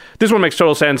 This one makes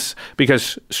total sense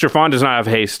because Strafon does not have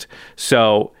haste.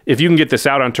 So if you can get this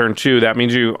out on turn 2, that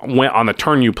means on the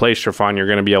turn you play Strafon, you're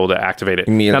going to be able to activate it.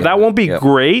 Now, that won't be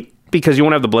great because you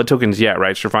won't have the blood tokens yet,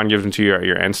 right? Strafon gives them to you at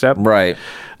your end step. Right.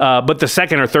 But the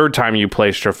second or third time you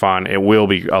play Strafon, it will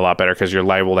be a lot better because you're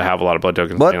liable to have a lot of blood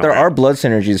tokens. But there are blood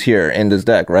synergies here in this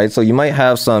deck, right? So you might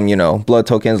have some, blood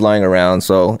tokens lying around.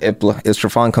 So if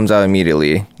Strafon comes out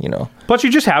immediately, Plus, you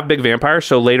just have big vampires.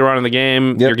 So later on in the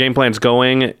game, your game plan's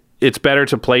going. It's better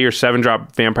to play your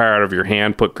 7-drop vampire out of your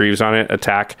hand, put Greaves on it,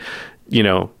 attack,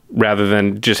 rather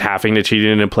than just having to cheat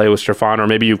in and play with Strafon. Or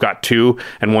maybe you've got 2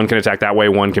 and one can attack that way,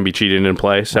 one can be cheated in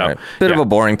play. So right. Bit of a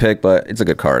boring pick, but it's a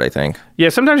good card, I think. Yeah,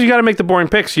 sometimes you got to make the boring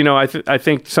picks. I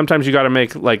think sometimes you got to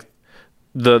make like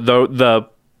the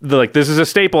like, this is a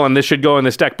staple and this should go in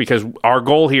this deck because our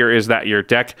goal here is that your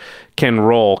deck can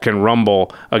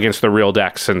rumble against the real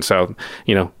decks. And so,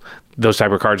 those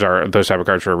type of cards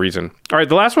for a reason. All right,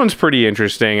 the last one's pretty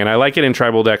interesting, and I like it in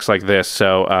tribal decks like this.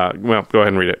 So, go ahead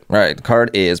and read it. All right, the card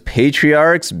is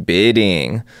Patriarch's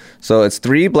Bidding. So it's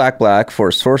 3 black for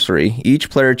sorcery. Each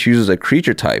player chooses a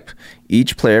creature type.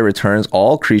 Each player returns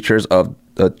all creatures of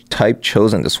the type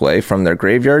chosen this way from their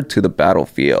graveyard to the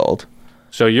battlefield.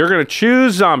 So you're going to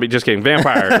choose zombie. Just kidding.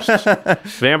 Vampires.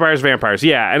 Vampires.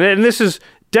 Yeah, and this is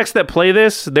decks that play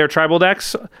this. They're tribal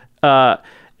decks.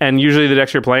 And usually the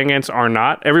decks you're playing against are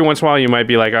not. Every once in a while you might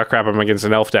be like, oh crap, I'm against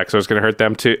an elf deck, so it's going to hurt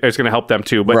them too. It's going to help them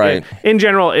too. But right. In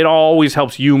general, it always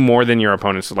helps you more than your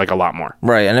opponents, like a lot more.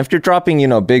 Right. And if you're dropping,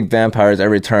 big vampires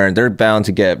every turn, they're bound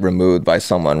to get removed by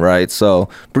someone, right? So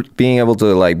being able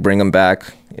to bring them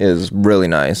back is really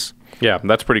nice. Yeah,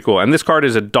 that's pretty cool. And this card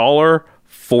is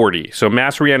 $1.40. So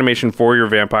mass reanimation for your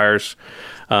vampires.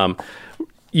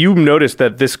 You noticed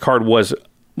that this card was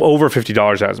over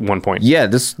 $50 at one point. Yeah,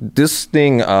 this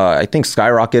thing I think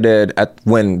skyrocketed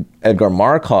when Edgar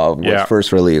Markov was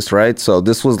first released, right? So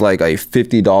this was like a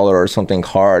 $50 or something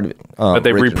card. But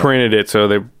they original. reprinted it, so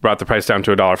they brought the price down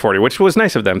to $1.40, which was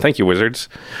nice of them. Thank you, Wizards.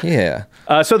 Yeah.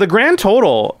 So the grand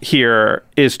total here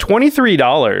is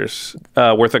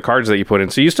 $23 worth of cards that you put in.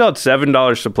 So you still had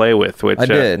 $7 to play with, which I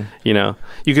did.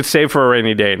 You could save for a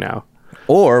rainy day now.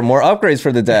 Or more upgrades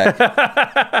for the deck.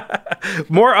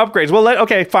 More upgrades. Well,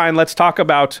 okay, fine. Let's talk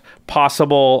about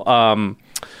possible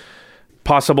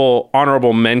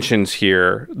honorable mentions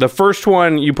here. The first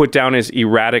one you put down is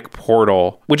Erratic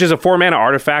Portal, which is a 4-mana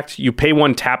artifact. You pay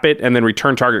 1, tap it, and then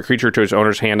return target creature to its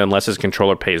owner's hand unless its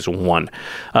controller pays 1.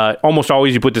 Almost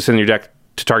always you put this in your deck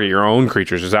to target your own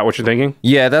creatures. Is that what you're thinking?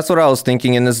 Yeah, that's what I was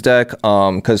thinking in this deck,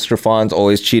 because Strafon's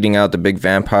always cheating out the big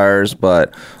vampires,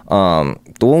 but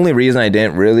the only reason I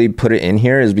didn't really put it in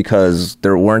here is because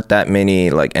there weren't that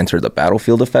many enter the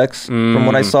battlefield effects from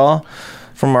what I saw.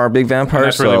 from our big vampire. And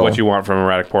that's really what you want from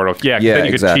Erratic Portal. Yeah, then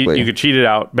you exactly. You could cheat it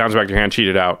out, bounce back your hand, cheat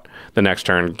it out the next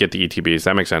turn, get the ETBs.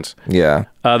 That makes sense. Yeah.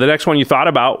 The next one you thought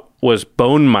about was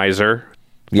Bone Miser.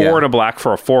 4 and a black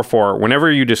for a 4/4. Whenever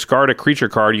you discard a creature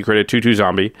card, you create a 2/2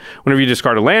 zombie. Whenever you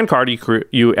discard a land card,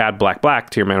 you add black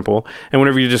to your mana pool. And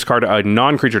whenever you discard a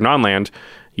non-creature, non-land,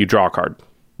 you draw a card.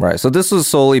 Right. So this is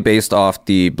solely based off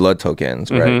the blood tokens,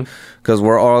 right? Because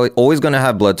we're always going to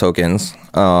have blood tokens,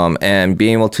 and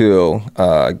being able to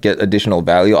get additional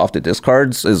value off the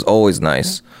discards is always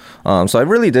nice. So I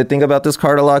really did think about this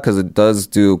card a lot because it does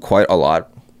do quite a lot.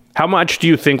 How much do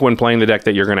you think when playing the deck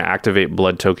that you're going to activate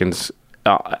blood tokens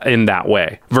in that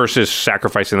way versus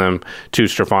sacrificing them to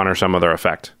Stefan or some other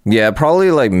effect? Yeah,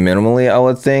 probably like minimally, I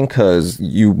would think, because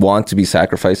you want to be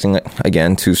sacrificing it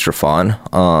again to Stefan.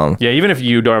 Yeah, even if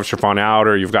you don't have Stefan out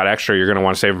or you've got extra, you're going to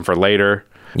want to save them for later.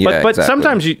 Yeah, but exactly.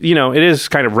 Sometimes you know it is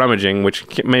kind of rummaging,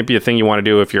 which might be a thing you want to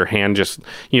do if your hand just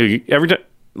every time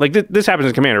like this happens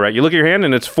in Commander, right? You look at your hand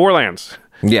and it's 4 lands.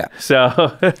 Yeah.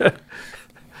 So.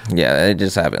 Yeah, it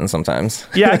just happens sometimes.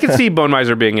 Yeah, I can see Bone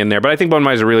Miser being in there, but I think Bone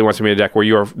Miser really wants to be a deck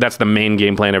where that's the main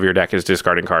game plan of your deck is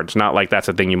discarding cards. Not like that's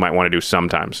a thing you might want to do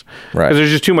sometimes. Right. Because there's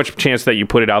just too much chance that you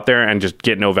put it out there and just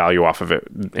get no value off of it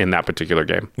in that particular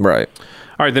game. Right.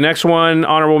 All right, the next one,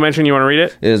 honorable mention, you want to read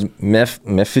it? Is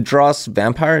Mephidros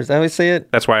Vampire? Is that how you say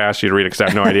it? That's why I asked you to read it, because I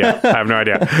have no idea. I have no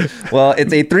idea. Well,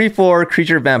 it's a 3/4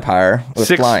 creature vampire with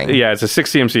flying. Yeah, it's a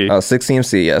 6 CMC. Oh, 6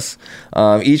 CMC, yes.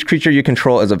 Each creature you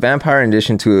control is a vampire in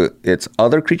addition to its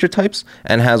other creature types,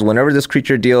 and has whenever this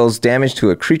creature deals damage to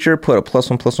a creature, put a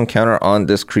 +1/+1 counter on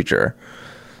this creature.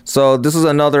 So this is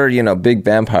another, big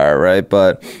vampire, right?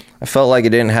 But I felt like it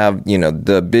didn't have,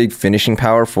 the big finishing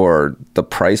power for the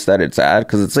price that it's at,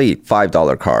 because it's a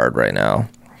 $5 card right now.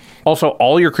 Also,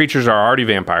 all your creatures are already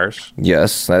vampires.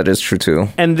 Yes, that is true too.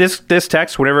 And this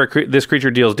text, whenever this creature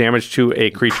deals damage to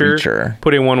a creature.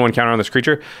 Put a 1/1 counter on this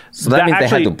creature. So that means they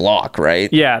had to block,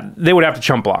 right? Yeah, they would have to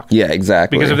chump block. Yeah,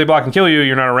 exactly. Because if they block and kill you,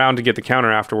 you're not around to get the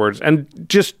counter afterwards. And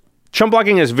just chump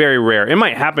blocking is very rare. It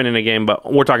might happen in a game,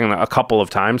 but we're talking a couple of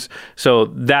times.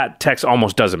 So that text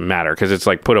almost doesn't matter because it's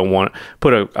like put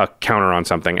a counter on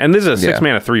something. And this is a 6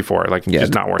 mana 3/4. Like,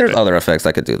 it's not worth it. There's other effects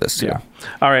that could do this too. Yeah.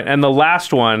 All right, and the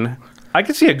last one, I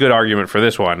could see a good argument for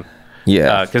this one.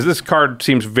 Yeah. Because this card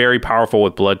seems very powerful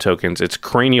with blood tokens. It's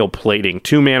Cranial Plating,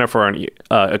 2 mana for an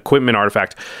equipment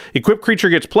artifact. Equipped creature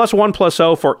gets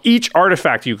 +1/+0 for each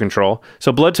artifact you control.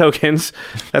 So blood tokens,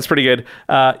 that's pretty good.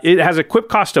 It has a equip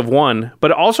cost of 1,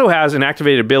 but it also has an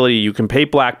activated ability. You can pay you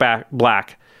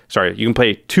can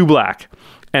pay 2 black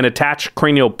and attach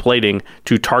Cranial Plating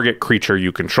to target creature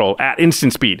you control at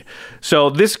instant speed.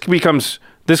 So this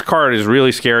card is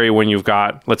really scary when you've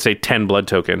got, let's say, 10 blood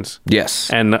tokens. Yes.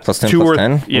 And plus 10 plus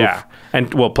 10? Yeah. Oof.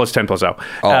 And, plus 10 plus 0.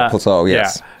 Plus 0,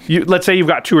 yes. Yeah. Let's say you've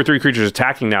got 2 or 3 creatures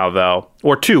attacking now, though.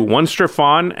 Or 2. One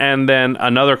Stefan and then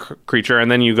another creature. And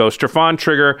then you go Stefan,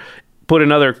 trigger, put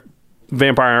another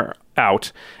vampire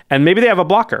out. And maybe they have a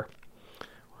blocker.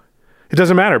 It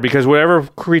doesn't matter because whatever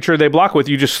creature they block with,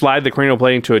 you just slide the Cranial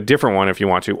Plating to a different one if you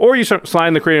want to. Or you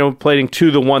slide the Cranial Plating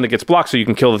to the one that gets blocked so you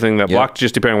can kill the thing that blocked,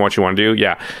 just depending on what you want to do.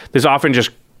 Yeah. This often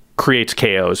just creates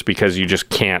KOs because you just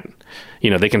can't,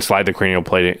 they can slide the Cranial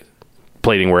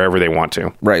Plating wherever they want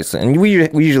to. Right. So, and we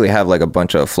usually have like a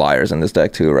bunch of flyers in this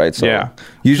deck too, right? So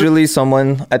usually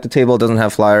someone at the table doesn't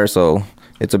have flyers, so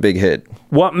it's a big hit.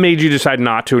 What made you decide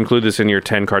not to include this in your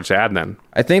 10 cards to add then?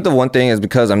 I think the one thing is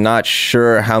because I'm not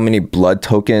sure how many blood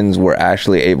tokens we're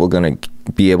actually going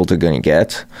to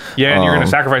get. Yeah, and you're going to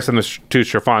sacrifice them to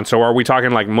Stefan. So are we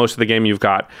talking like most of the game you've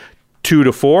got 2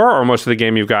 to 4 or most of the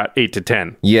game you've got 8 to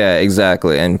 10? Yeah,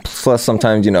 exactly. And plus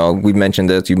sometimes, we mentioned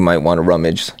this, you might want to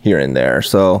rummage here and there.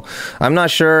 So I'm not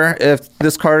sure if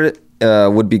this card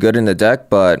would be good in the deck,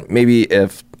 but maybe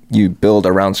if you build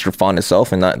around Stefan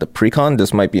itself and not the Precon,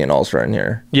 this might be an all-star in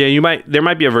here. Yeah, there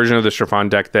might be a version of the Stefan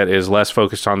deck that is less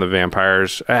focused on the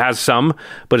vampires. It has some,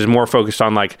 but is more focused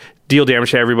on like deal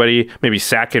damage to everybody, maybe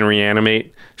sack and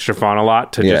reanimate Stefan a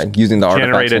lot to just using the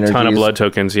generate a ton of energies. blood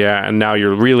tokens. Yeah, and now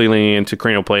you're really leaning into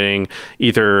Cranial Plating,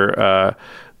 Ether,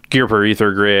 Gear per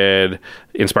Ether Grid,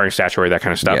 Inspiring Statuary, that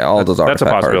kind of stuff. Yeah, all those artifact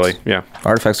That's a possibility. Cards. Yeah,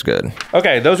 artifacts are good.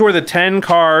 Okay, those were the 10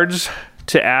 cards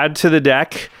to add to the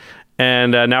deck.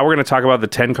 And now we're going to talk about the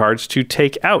 10 cards to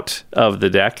take out of the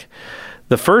deck.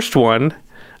 The first one,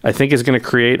 I think, is going to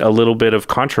create a little bit of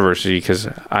controversy because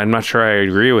I'm not sure I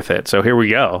agree with it. So here we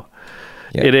go.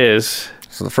 Yeah. It is...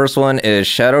 So the first one is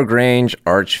Shadowgrange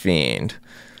Archfiend.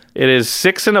 It is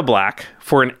 6 and a black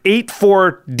for an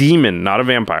 8/4 demon, not a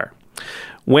vampire.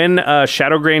 When a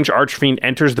Shadowgrange Archfiend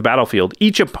enters the battlefield,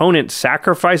 each opponent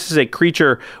sacrifices a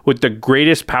creature with the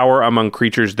greatest power among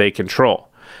creatures they control.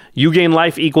 You gain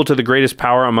life equal to the greatest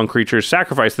power among creatures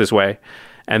sacrificed this way,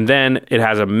 and then it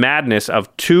has a madness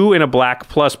of 2 in a black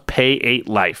plus pay 8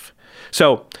 life.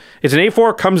 So it's an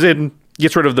 8/4, comes in,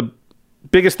 gets rid of the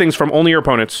biggest things from only your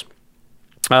opponents,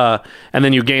 and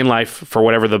then you gain life for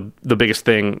whatever the biggest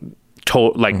thing.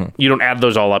 You don't add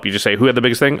those all up. You just say, who had the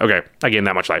biggest thing? Okay, I gain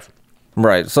that much life.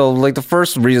 Right. So, like, the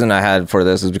first reason I had for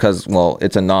this is because, well,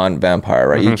 it's a non-vampire,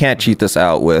 right? You can't cheat this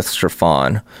out with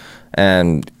Chiffon,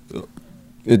 and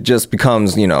it just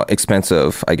becomes,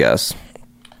 expensive, I guess.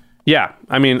 Yeah,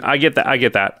 I mean, I get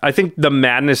that. I think the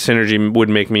madness synergy would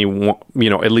make me,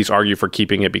 at least argue for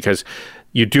keeping it, because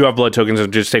you do have blood tokens,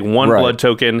 and just take one blood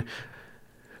token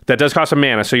that does cost a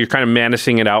mana, so you're kind of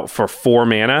manacing it out for 4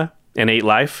 mana and 8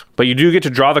 life, but you do get to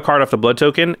draw the card off the blood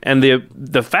token, and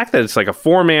the fact that it's like a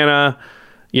 4 mana,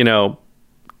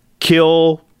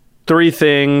 kill 3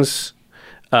 things,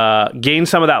 gain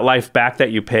some of that life back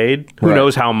that you paid. Who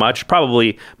knows how much?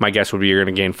 Probably my guess would be you're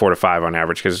going to gain 4 to 5 on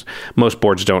average, because most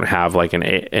boards don't have like an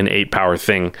 8 power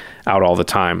thing out all the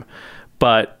time.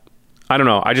 But I don't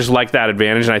know. I just like that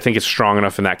advantage, and I think it's strong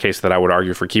enough in that case that I would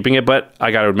argue for keeping it. But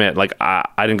I got to admit, like I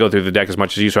didn't go through the deck as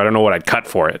much as you, so I don't know what I'd cut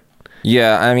for it.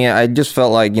 Yeah, I mean, I just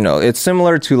felt like, it's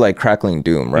similar to like Crackling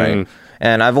Doom, right?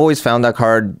 And I've always found that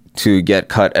card to get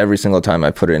cut every single time I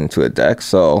put it into a deck.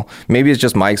 So maybe it's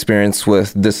just my experience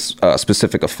with this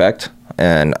specific effect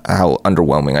and how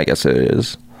underwhelming I guess it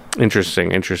is.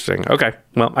 Interesting. Okay,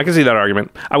 well, I can see that argument.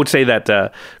 I would say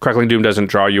that Crackling Doom doesn't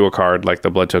draw you a card like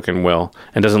the blood token will,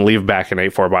 and doesn't leave back an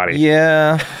 8/4 body.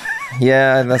 Yeah,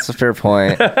 that's a fair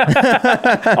point.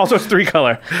 Also, it's 3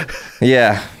 color.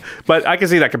 Yeah. But I can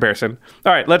see that comparison.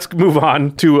 All right, let's move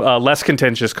on to a less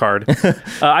contentious card.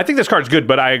 I think this card's good,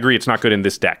 but I agree it's not good in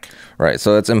this deck. Right,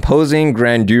 so it's Imposing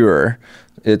Grandeur.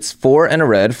 It's 4 and a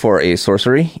red for a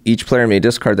sorcery. Each player may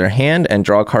discard their hand and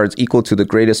draw cards equal to the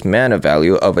greatest mana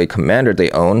value of a commander they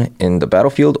own in the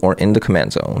battlefield or in the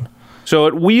command zone. So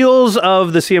it wheels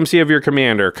of the CMC of your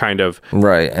commander, kind of.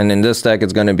 Right, and in this deck,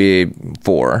 it's going to be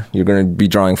 4. You're going to be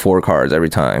drawing 4 cards every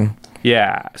time.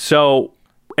 Yeah, so...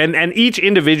 And each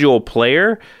individual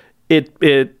player,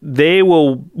 they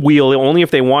will wheel only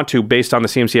if they want to, based on the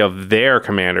CMC of their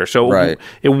commander. So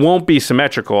it won't be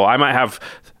symmetrical. I might have,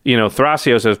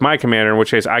 Thrasios as my commander, in which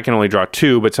case I can only draw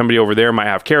 2, but somebody over there might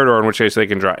have Carador, in which case they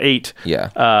can draw 8.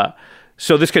 Yeah.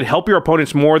 So this could help your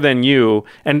opponents more than you.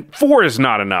 And 4 is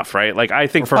not enough, right? Like, I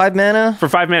think for 5 mana? For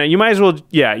 5 mana, you might as well,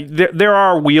 there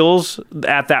are wheels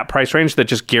at that price range that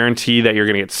just guarantee that you're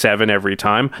going to get 7 every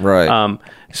time. Right.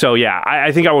 So yeah,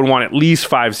 I think I would want at least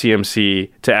 5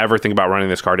 CMC to ever think about running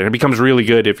this card. And it becomes really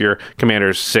good if your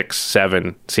commander's 6,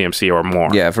 7 CMC or more.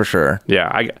 Yeah, for sure. Yeah,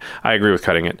 I agree with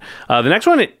cutting it. The next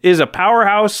one is a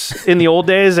powerhouse in the old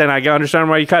days, and I understand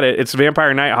why you cut it. It's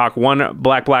Vampire Nighthawk, 1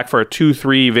 black for a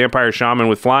 2/3 Vampire Shaman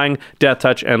with flying, death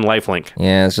touch, and lifelink.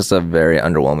 Yeah, it's just a very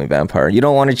underwhelming vampire. You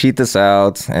don't want to cheat this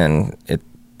out, and it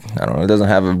doesn't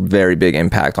have a very big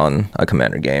impact on a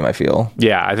commander game, I feel.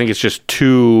 Yeah, I think it's just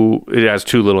it has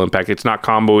too little impact. It's not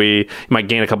combo-y. You might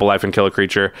gain a couple life and kill a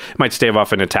creature. It might stave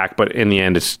off an attack, but in the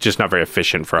end, it's just not very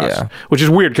efficient for us. Which is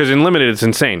weird, because in Limited, it's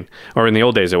insane. Or in the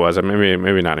old days, it was.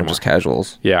 Maybe not anymore. Just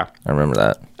casuals. Yeah. I remember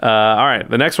that. All right,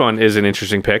 the next one is an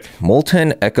interesting pick.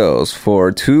 Molten Echoes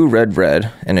for 2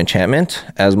 red, an enchantment.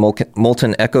 As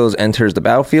Molten Echoes enters the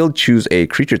battlefield, choose a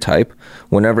creature type.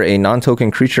 Whenever a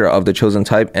non-token creature of the chosen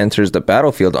type enters the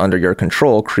battlefield under your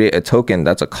control, create a token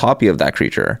that's a copy of that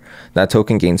creature. That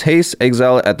token gains haste,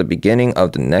 exile it at the beginning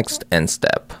of the next end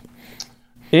step.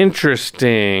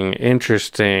 Interesting.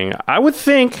 I would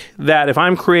think that if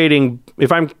I'm putting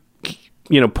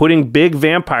big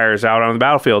vampires out on the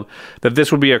battlefield, that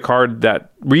this would be a card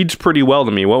that reads pretty well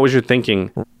to me. What was your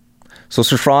thinking? So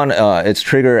Chiffon, its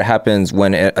trigger happens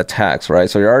when it attacks, right?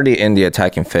 So you're already in the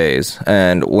attacking phase.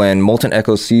 And when Molten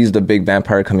Echo sees the big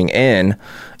vampire coming in,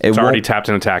 it's already tapped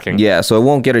and attacking. Yeah, so it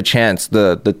won't get a chance.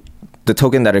 The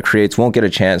token that it creates won't get a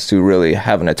chance to really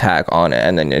have an attack on it,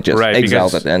 and then it just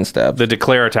exiles at the end step. The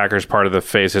declare attacker's part of the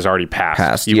phase has already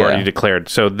passed. You've already declared,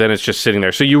 so then it's just sitting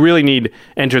there. So you really need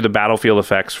enter the battlefield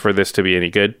effects for this to be any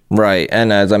good. Right,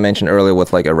 and as I mentioned earlier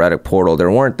with like Erratic Portal,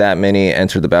 there weren't that many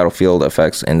enter the battlefield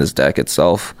effects in this deck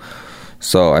itself.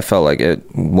 So I felt like it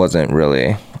wasn't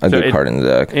really a good card in the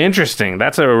deck. Interesting.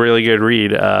 That's a really good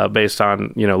read based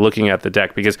on, looking at the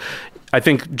deck, because I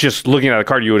think just looking at the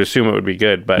card, you would assume it would be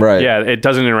good. But yeah, it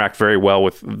doesn't interact very well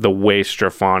with the way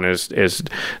Strafon is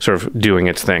sort of doing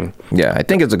its thing. Yeah, I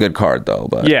think it's a good card, though.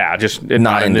 But yeah, just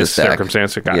not in this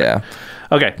circumstance. Yeah.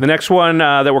 Okay, the next one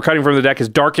that we're cutting from the deck is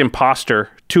Dark Imposter,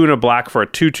 2 and a black for a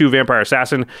 2/2 Vampire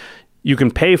Assassin. You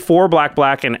can pay 4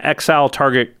 black and exile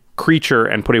target creature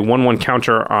and put a 1/1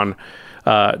 counter on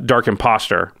Dark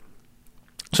Imposter.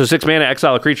 So 6 mana,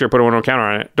 exile a creature, put a 1/1 counter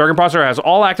on it. Dark Imposter has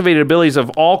all activated abilities of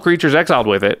all creatures exiled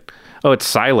with it. Oh, it's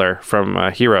Sylar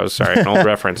from Heroes. Sorry, an old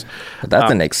reference.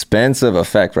 That's an expensive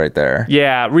effect right there.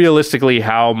 Yeah, realistically,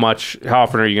 how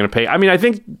often are you going to pay? I mean, I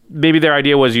think maybe their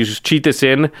idea was you just cheat this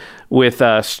in with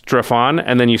Strafon,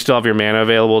 and then you still have your mana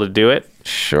available to do it.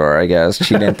 Sure, I guess.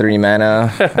 Cheat in 3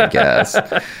 mana, I guess.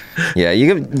 Yeah,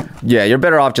 you're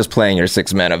better off just playing your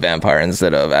 6 mana vampire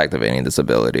instead of activating this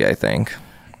ability, I think.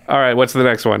 All right, what's the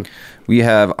next one? We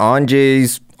have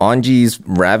Anji's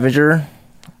Ravager.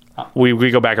 We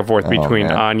go back and forth between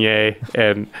Anye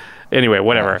and... Anyway,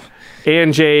 whatever.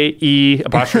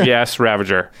 ANJE''S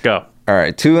Ravager. Go. All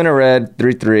right, 2 and a red,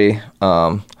 3/3.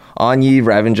 Anji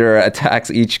Ravager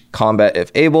attacks each combat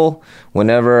if able.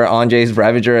 Whenever Anji's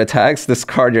Ravager attacks,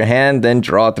 discard your hand, then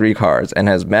draw 3 cards, and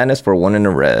has madness for 1 and a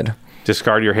red.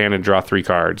 Discard your hand and draw 3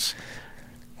 cards.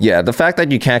 Yeah, the fact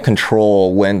that you can't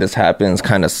control when this happens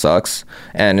kind of sucks.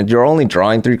 And you're only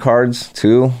drawing 3 cards,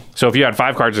 too. So if you had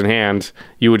 5 cards in hand,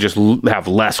 you would just have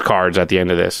less cards at the end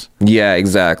of this. Yeah,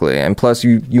 exactly. And plus,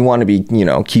 you want to be,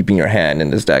 keeping your hand in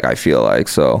this deck, I feel like.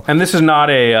 So. And this is not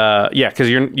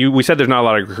because we said there's not a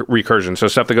lot of recursion. So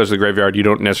stuff that goes to the graveyard, you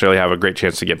don't necessarily have a great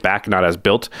chance to get back, not as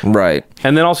built. Right.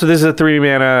 And then also, this is a 3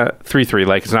 mana, 3/3.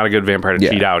 Like, it's not a good vampire to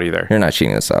cheat out either. You're not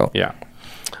cheating this out. Yeah.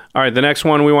 All right, the next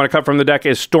one we want to cut from the deck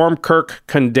is Stormkirk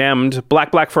Condemned.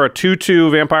 Black for a 2/2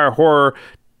 vampire horror.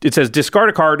 It says discard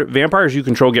a card. Vampires you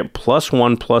control get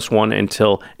 +1/+1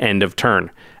 until end of turn.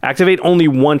 Activate only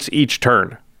once each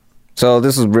turn. So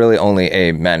this is really only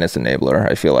a madness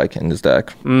enabler, I feel like, in this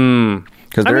deck.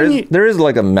 Because there is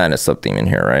like a madness sub-theme in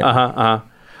here, right?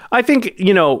 I think,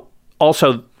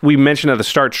 also we mentioned at the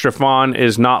start, Strafon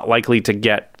is not likely to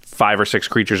get 5 or 6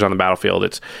 creatures on the battlefield.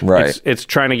 It's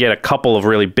trying to get a couple of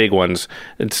really big ones.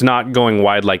 It's not going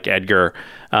wide like Edgar.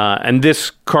 And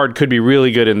this card could be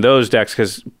really good in those decks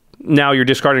because now you're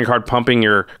discarding a card, pumping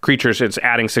your creatures. It's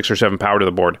adding 6 or 7 power to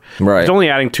the board. Right. It's only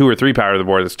adding 2 or 3 power to the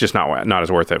board. It's just not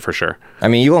as worth it for sure. I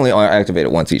mean, you only activate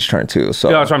it once each turn too. So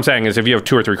that's what I'm saying is if you have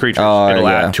 2 or 3 creatures, it'll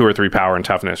add 2 or 3 power and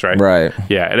toughness, right? Right.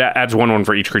 Yeah, it adds 1/1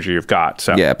 for each creature you've got.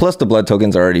 So yeah. Plus the blood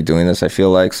tokens are already doing this, I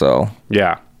feel like. So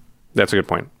yeah, that's a good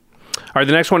point. All right,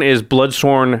 the next one is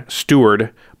Bloodsworn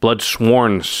Steward.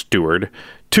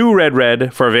 2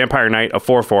 red for a Vampire Knight, a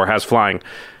 4/4, has flying.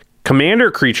 Commander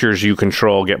creatures you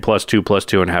control get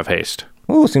 +2/+2 and have haste.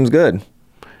 Ooh, seems good.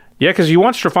 Yeah, because you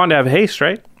want Strafon to have haste,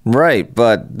 right? Right,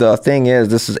 but the thing is,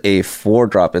 this is a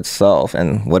 4-drop itself.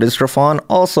 And what is Strafon?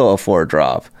 Also a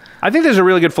 4-drop. I think there's a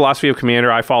really good philosophy of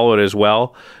Commander. I follow it as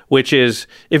well, which is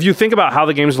if you think about how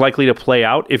the game is likely to play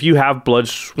out, if you have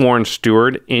Bloodsworn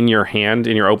Steward in your hand,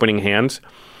 in your opening hands,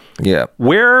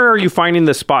 where are you finding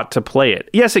the spot to play it?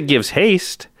 Yes, it gives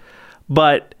haste,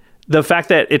 but the fact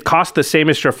that it costs the same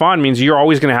as Strafon means you're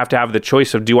always going to have the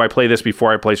choice of, do I play this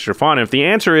before I play Strafon? And if the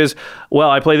answer is,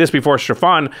 well, I play this before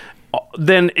Strafon,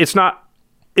 then it's not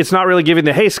really giving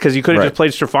the haste because you could have just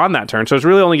played Strafon that turn. So it's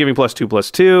really only giving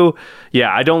 +2/+2.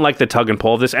 Yeah, I don't like the tug and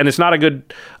pull of this. And it's not a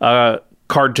good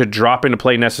card to drop into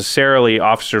play necessarily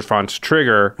off Strafon's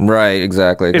trigger. Right,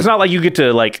 exactly. It's not like you get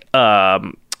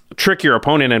to trick your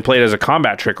opponent and play it as a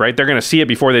combat trick, right? They're going to see it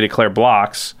before they declare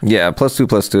blocks. Yeah,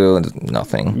 +2/+2 and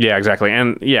nothing. Yeah, exactly.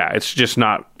 And yeah, it's just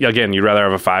not, again, you'd rather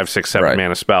have a 5, 6, 7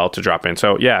 mana spell to drop in.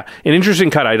 So yeah, an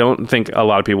interesting cut. I don't think a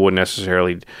lot of people would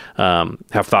necessarily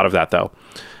have thought of that though.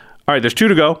 All right, there's 2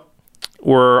 to go.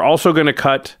 We're also going to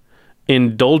cut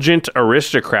Indulgent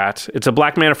Aristocrat. It's a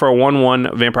black mana for a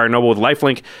 1/1 Vampire Noble with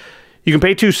lifelink. You can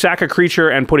pay 2, sack a creature,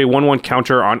 and put a 1/1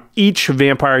 counter on each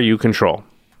vampire you control.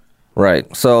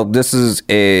 Right. So this is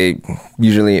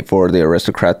usually for the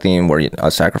aristocrat theme where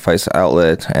a sacrifice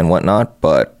outlet and whatnot,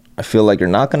 but I feel like you're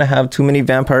not going to have too many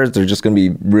vampires. They're just going to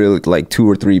be really like 2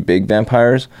 or 3 big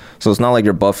vampires. So it's not like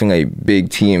you're buffing a big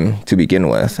team to begin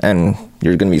with. And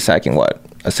you're going to be sacking a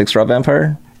 6-drop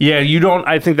vampire? Yeah, you don't.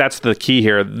 I think that's the key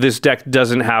here. This deck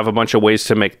doesn't have a bunch of ways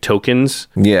to make tokens.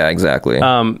 Yeah, exactly.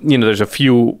 There's a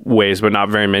few ways, but not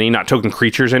very many. Not token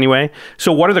creatures anyway.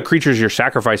 So what are the creatures you're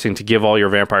sacrificing to give all your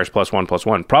vampires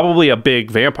 +1/+1? Probably a big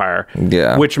vampire.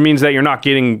 Yeah. Which means that you're not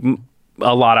getting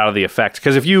a lot out of the effect.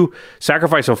 Because if you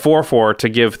sacrifice a 4/4 to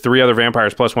give 3 other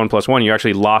vampires +1/+1, you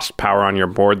actually lost power on your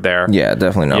board there. Yeah,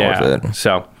 definitely not worth it.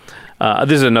 So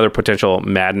this is another potential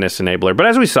madness enabler. But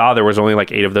as we saw, there was only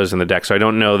like 8 of those in the deck. So I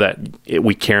don't know that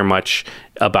we care much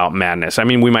about madness. I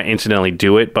mean, we might incidentally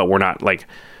do it, but we're not like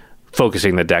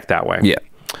focusing the deck that way. Yeah.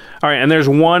 All right, and there's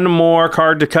one more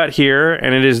card to cut here,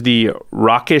 and it is the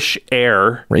Rakish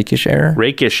Heir. Rakish Heir?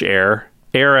 Rakish Heir.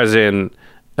 Heir as in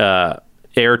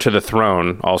heir to the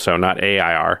throne, also, not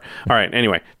AIR. All right,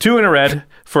 anyway. 2 in a red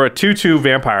for a 2/2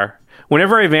 vampire.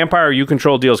 Whenever a vampire you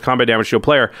control deals combat damage to a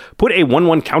player, put a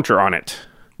 1/1 counter on it.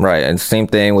 Right, and same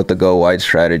thing with the go wide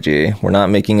strategy. We're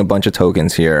not making a bunch of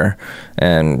tokens here,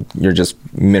 and you're just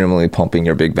minimally pumping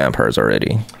your big vampires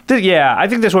already. Yeah, I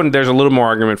think this one there's a little more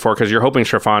argument for, because you're hoping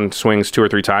Shrafan swings 2 or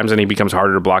 3 times and he becomes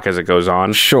harder to block as it goes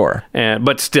on. Sure.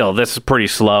 But still, this is pretty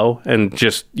slow, and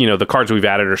just, the cards we've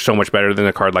added are so much better than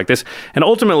a card like this. And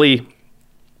ultimately,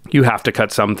 you have to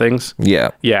cut some things. Yeah.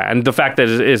 Yeah, and the fact that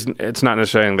it's not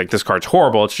necessarily like this card's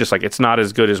horrible, it's just like it's not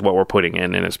as good as what we're putting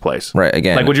in its place. Right,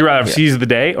 again. Like, would you rather have Seize the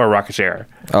Day or Rakish Heir?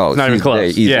 Oh, it's not even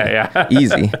close. Easy. Yeah.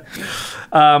 Easy.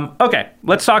 Okay,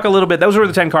 let's talk a little bit. Those were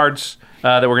the 10 cards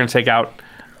that we're going to take out.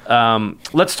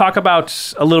 Let's talk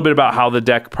about a little bit about how the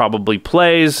deck probably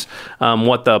plays,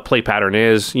 what the play pattern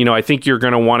is. I think you're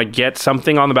going to want to get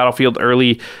something on the battlefield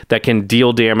early that can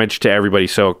deal damage to everybody.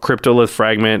 So Cryptolith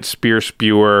Fragment, Spear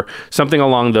Spewer, something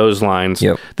along those lines.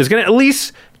 Yep. That's going to at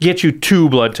least get you 2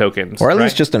 blood tokens. Or at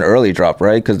least just an early drop,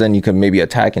 right? Because then you can maybe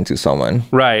attack into someone.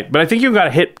 Right. But I think you've got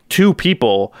to hit 2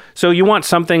 people. So you want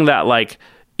something that, like,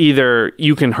 either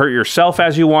you can hurt yourself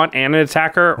as you want and an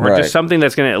attacker, or just something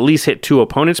that's going to at least hit 2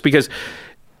 opponents, because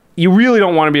you really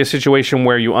don't want to be a situation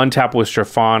where you untap with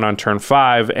Shrafan on turn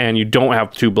 5 and you don't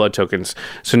have 2 blood tokens.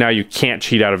 So now you can't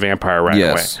cheat out a vampire right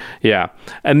away. Yeah.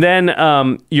 And then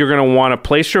you're going to want to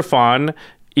play Shrafan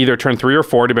either turn 3 or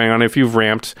 4, depending on if you've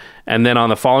ramped. And then on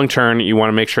the following turn, you want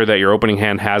to make sure that your opening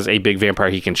hand has a big vampire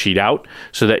he can cheat out,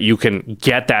 so that you can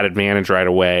get that advantage right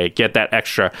away, get that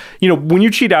extra. When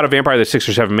you cheat out a vampire that's 6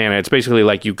 or 7 mana, it's basically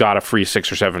like you got a free 6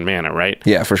 or 7 mana, right?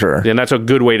 Yeah, for sure. And that's a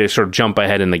good way to sort of jump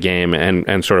ahead in the game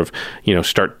and sort of,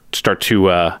 start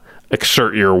to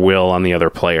exert your will on the other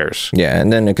players. Yeah,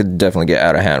 and then it could definitely get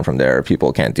out of hand from there.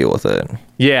 People can't deal with it.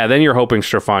 Yeah, then you're hoping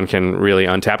Shrafan can really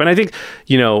untap. And I think,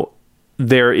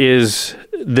 there is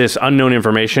this unknown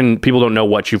information. People don't know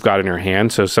what you've got in your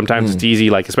hand. So sometimes it's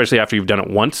easy, like, especially after you've done it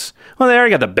once. Well, they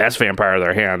already got the best vampire in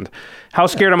their hand. How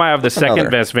scared am I of the second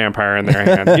best vampire in their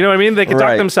hand? You know what I mean? They can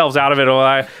talk themselves out of it.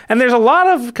 And there's a lot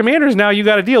of commanders now you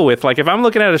got to deal with. Like, if I'm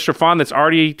looking at a Shrafan that's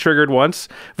already triggered once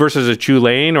versus a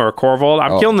Chulane or a Korvold,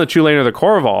 I'm killing the Chulane or the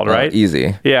Korvold, right?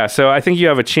 Easy. Yeah, so I think you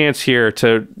have a chance here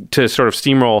to sort of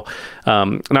steamroll,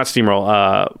 not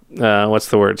steamroll, what's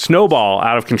the word? Snowball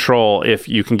out of control if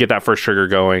you can get that first trigger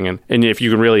going. And if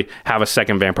you can really have a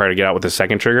second vampire to get out with the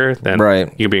second trigger, then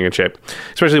you can be in good shape.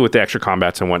 Especially with the extra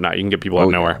combats and whatnot. You can get people out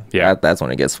of nowhere. Yeah. That's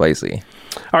when it gets spicy.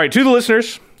 All right, to the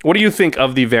listeners, what do you think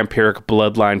of the Vampiric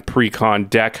Bloodline Precon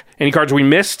deck? Any cards we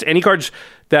missed? Any cards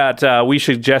that we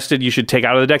suggested you should take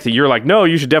out of the deck that you're like, no,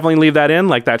 you should definitely leave that in,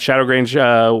 like that Shadowgrange,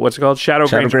 what's it called?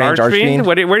 Shadowgrange Archfiend?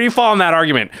 Where do you fall on that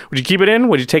argument? Would you keep it in?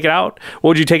 Would you take it out?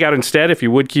 What would you take out instead if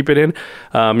you would keep it in?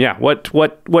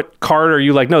 What card are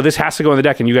you like, no, this has to go in the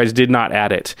deck and you guys did not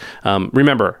add it?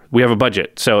 Remember, we have a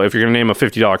budget, so if you're going to name a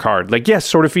 $50 card, like, yes,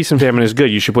 Sword of Feast and Famine is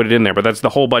good, you should put it in there, but that's the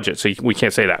whole budget, so we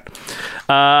can't say that.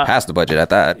 Past the budget at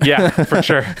that. Yeah, for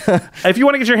sure. If you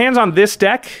want to get your hands on this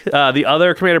deck, the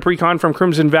other Commander Precon from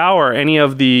Crimson Vow, or any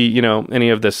of the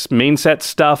this main set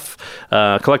stuff,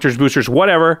 collectors, boosters,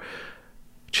 whatever,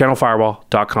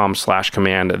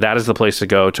 channelfireball.com/command. That is the place to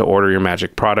go to order your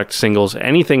Magic product, singles,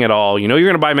 anything at all. You're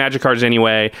going to buy Magic cards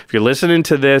anyway. If you're listening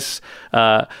to this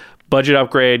budget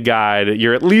upgrade guide,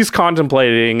 you're at least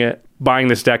contemplating buying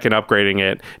this deck and upgrading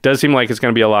it. Does seem like it's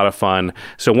going to be a lot of fun.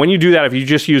 So when you do that, if you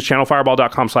just use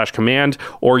channelfireball.com/command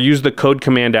or use the code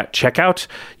command at checkout,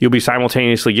 you'll be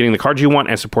simultaneously getting the cards you want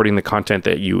and supporting the content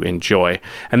that you enjoy.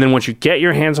 And then once you get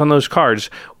your hands on those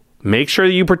cards, make sure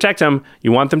that you protect them.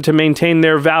 You want them to maintain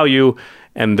their value.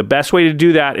 And the best way to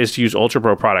do that is to use Ultra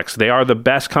Pro products. They are the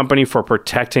best company for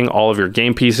protecting all of your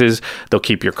game pieces. They'll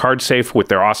keep your cards safe with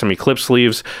their awesome Eclipse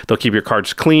sleeves. They'll keep your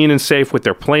cards clean and safe with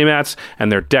their playmats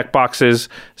and their deck boxes.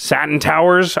 Satin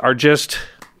towers are just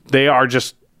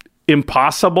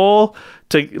impossible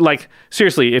to, like,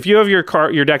 seriously, if you have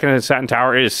your deck in a satin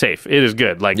tower, it is safe. It is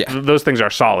good. Like, those things are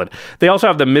solid. They also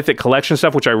have the Mythic Collection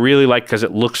stuff, which I really like because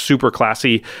it looks super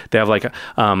classy. They have like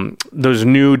those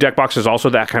new deck boxes also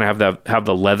that kind of have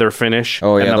the leather finish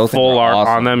and the full art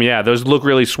on them. Yeah, those look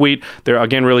really sweet. They're,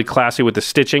 again, really classy with the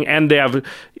stitching, and they have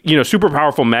super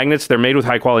powerful magnets. They're made with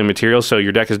high quality materials, so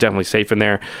your deck is definitely safe in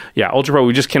there. Yeah, Ultra Pro,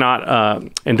 we just cannot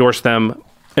endorse them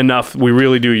enough. We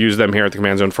really do use them here at the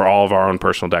Command Zone for all of our own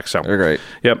personal decks. So they're great.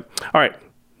 Yep. All right.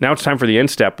 Now it's time for the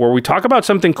end step where we talk about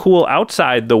something cool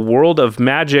outside the world of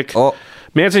Magic. Oh,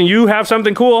 Manson, you have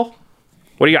something cool.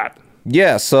 What do you got?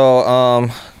 Yeah, so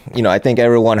I think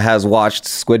everyone has watched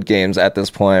Squid Games at this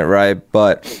point, right?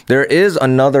 But there is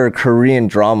another Korean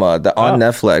drama that on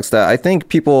Netflix that I think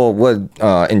people would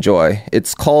enjoy.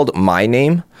 It's called My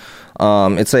Name.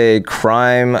 It's a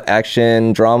crime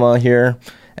action drama here,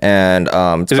 and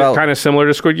is it kind of similar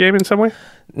to Squid Game in some way?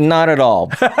 Not at all.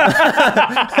 But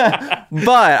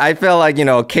I feel like,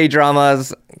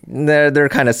 K-dramas, they're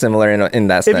kind of similar in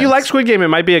that sense. If you like Squid Game, it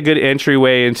might be a good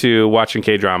entryway into watching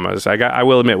K-dramas. I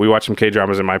will admit, we watch some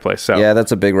K-dramas in my place. So yeah,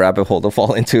 that's a big rabbit hole to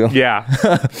fall into. Yeah.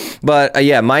 But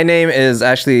My Name is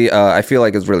actually, I feel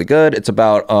like it's really good. It's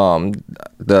about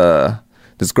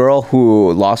this girl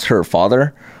who lost her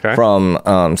father from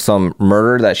some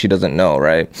murder that she doesn't know,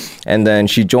 right? And then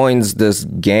she joins this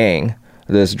gang,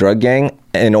 this drug gang,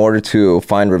 in order to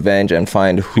find revenge and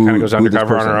find who. She kind of goes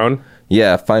undercover on her own?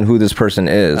 Yeah, find who this person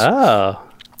is. Oh.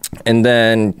 And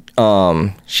then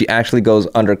she actually goes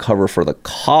undercover for the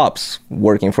cops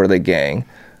working for the gang.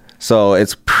 So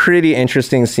it's pretty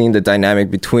interesting seeing the dynamic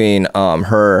between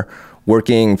her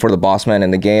working for the boss man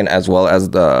in the gang as well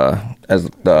as the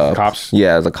cops.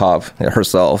 Yeah, as a cop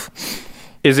herself.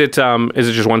 Is it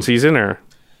just one season or?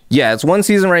 Yeah, it's one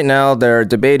season right now. They're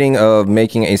debating of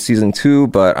making a season 2,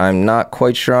 but I'm not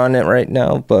quite sure on it right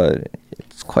now. But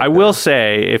it's quite. I will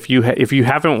say, if you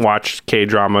haven't watched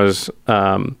K-dramas,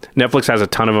 Netflix has a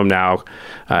ton of them now.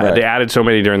 They added so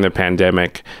many during the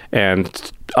pandemic,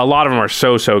 and a lot of them are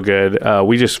so good.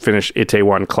 We just finished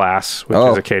Itaewon Class, which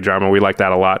is a K-drama. We like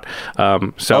that a lot.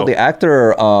 The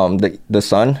actor, the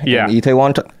son in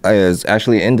Itaewon is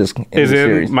actually in this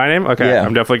series. My Name? Okay, yeah.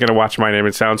 I'm definitely going to watch My Name.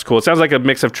 It sounds cool. It sounds like a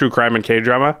mix of true crime and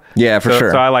K-drama. Yeah, for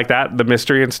sure. So I like that, the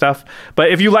mystery and stuff.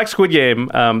 But if you like Squid Game,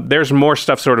 there's more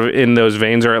stuff sort of in those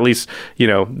veins, or at least,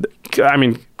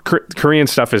 Korean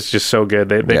stuff is just so good.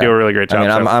 They do a really great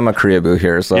job. I'm a Koreaboo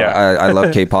here, so I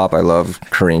love K-pop. I love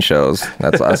Korean shows.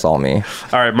 That's all me.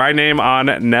 All right, My Name on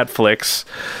Netflix.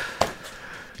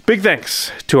 Big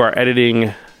thanks to our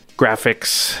editing,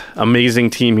 graphics,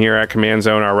 amazing team here at Command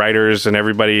Zone, our writers and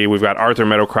everybody. We've got Arthur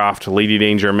Meadowcroft, Lady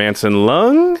Danger, Manson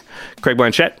Lung, Craig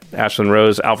Blanchett, Ashlyn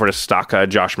Rose, Alfred Estaka,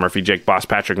 Josh Murphy, Jake Boss,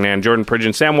 Patrick Nan, Jordan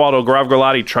Pridgeon, Sam Waldo, Gaurav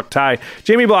Gulati, Truck Ty,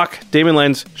 Jamie Block, Damon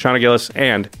Lenz, Shauna Gillis,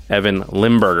 and Evan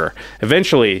Limburger.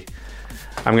 Eventually,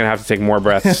 I'm going to have to take more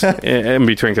breaths in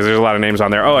between because there's a lot of names on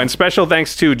there. Oh, and special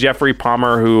thanks to Jeffrey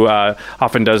Palmer, who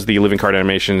often does the living card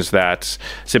animations that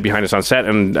sit behind us on set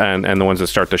and the ones that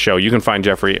start the show. You can find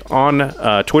Jeffrey on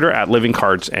Twitter at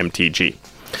livingcardsmtg.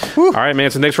 Woo. All right,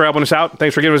 Manson, thanks for helping us out.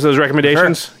 Thanks for giving us those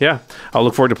recommendations. Sure. Yeah, I'll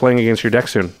look forward to playing against your deck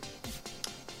soon.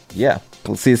 Yeah,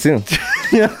 we'll see you soon.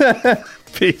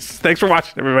 Peace. Thanks for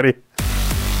watching, everybody.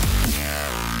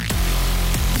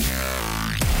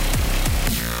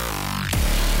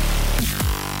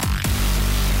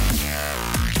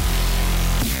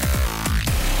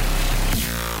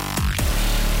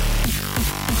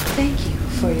 Thank you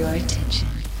for your attention.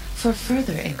 For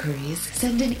further inquiries,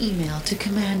 send an email to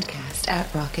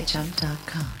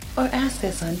commandcast@rocketjump.com or ask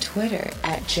us on Twitter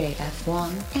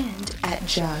 @JFWong and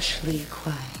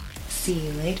 @JoshLeeQuai. See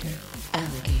you later,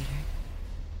 alligator.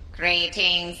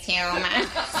 Greetings, humans.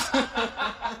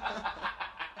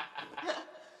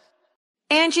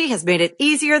 Angie has made it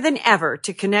easier than ever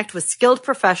to connect with skilled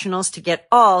professionals to get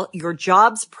all your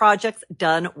jobs projects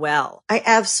done well. I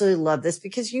absolutely love this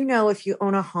because, if you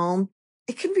own a home,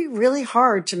 it can be really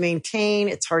hard to maintain.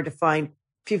 It's hard to find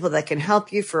people that can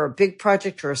help you for a big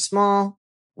project or a small.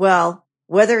 Well,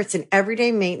 whether it's in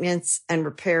everyday maintenance and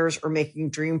repairs or making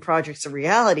dream projects a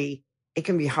reality, it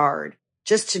can be hard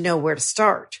just to know where to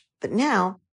start. But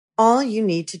now all you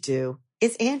need to do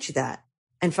is Angie that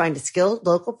and find a skilled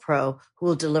local pro who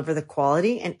will deliver the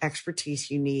quality and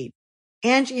expertise you need.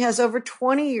 Angie has over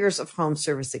 20 years of home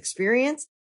service experience,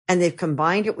 and they've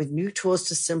combined it with new tools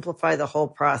to simplify the whole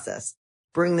process.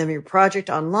 Bring them your project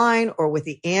online or with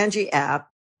the Angie app,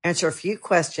 answer a few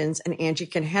questions, and Angie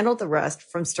can handle the rest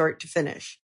from start to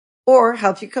finish. Or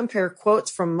help you compare quotes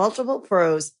from multiple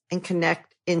pros and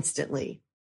connect instantly,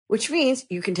 which means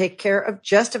you can take care of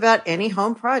just about any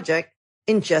home project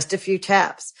in just a few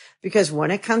taps. Because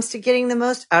when it comes to getting the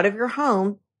most out of your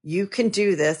home, you can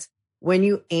do this when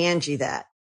you Angie that.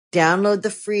 Download the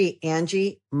free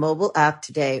Angie mobile app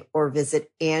today or visit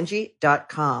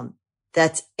Angie.com.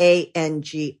 That's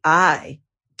ANGI.com.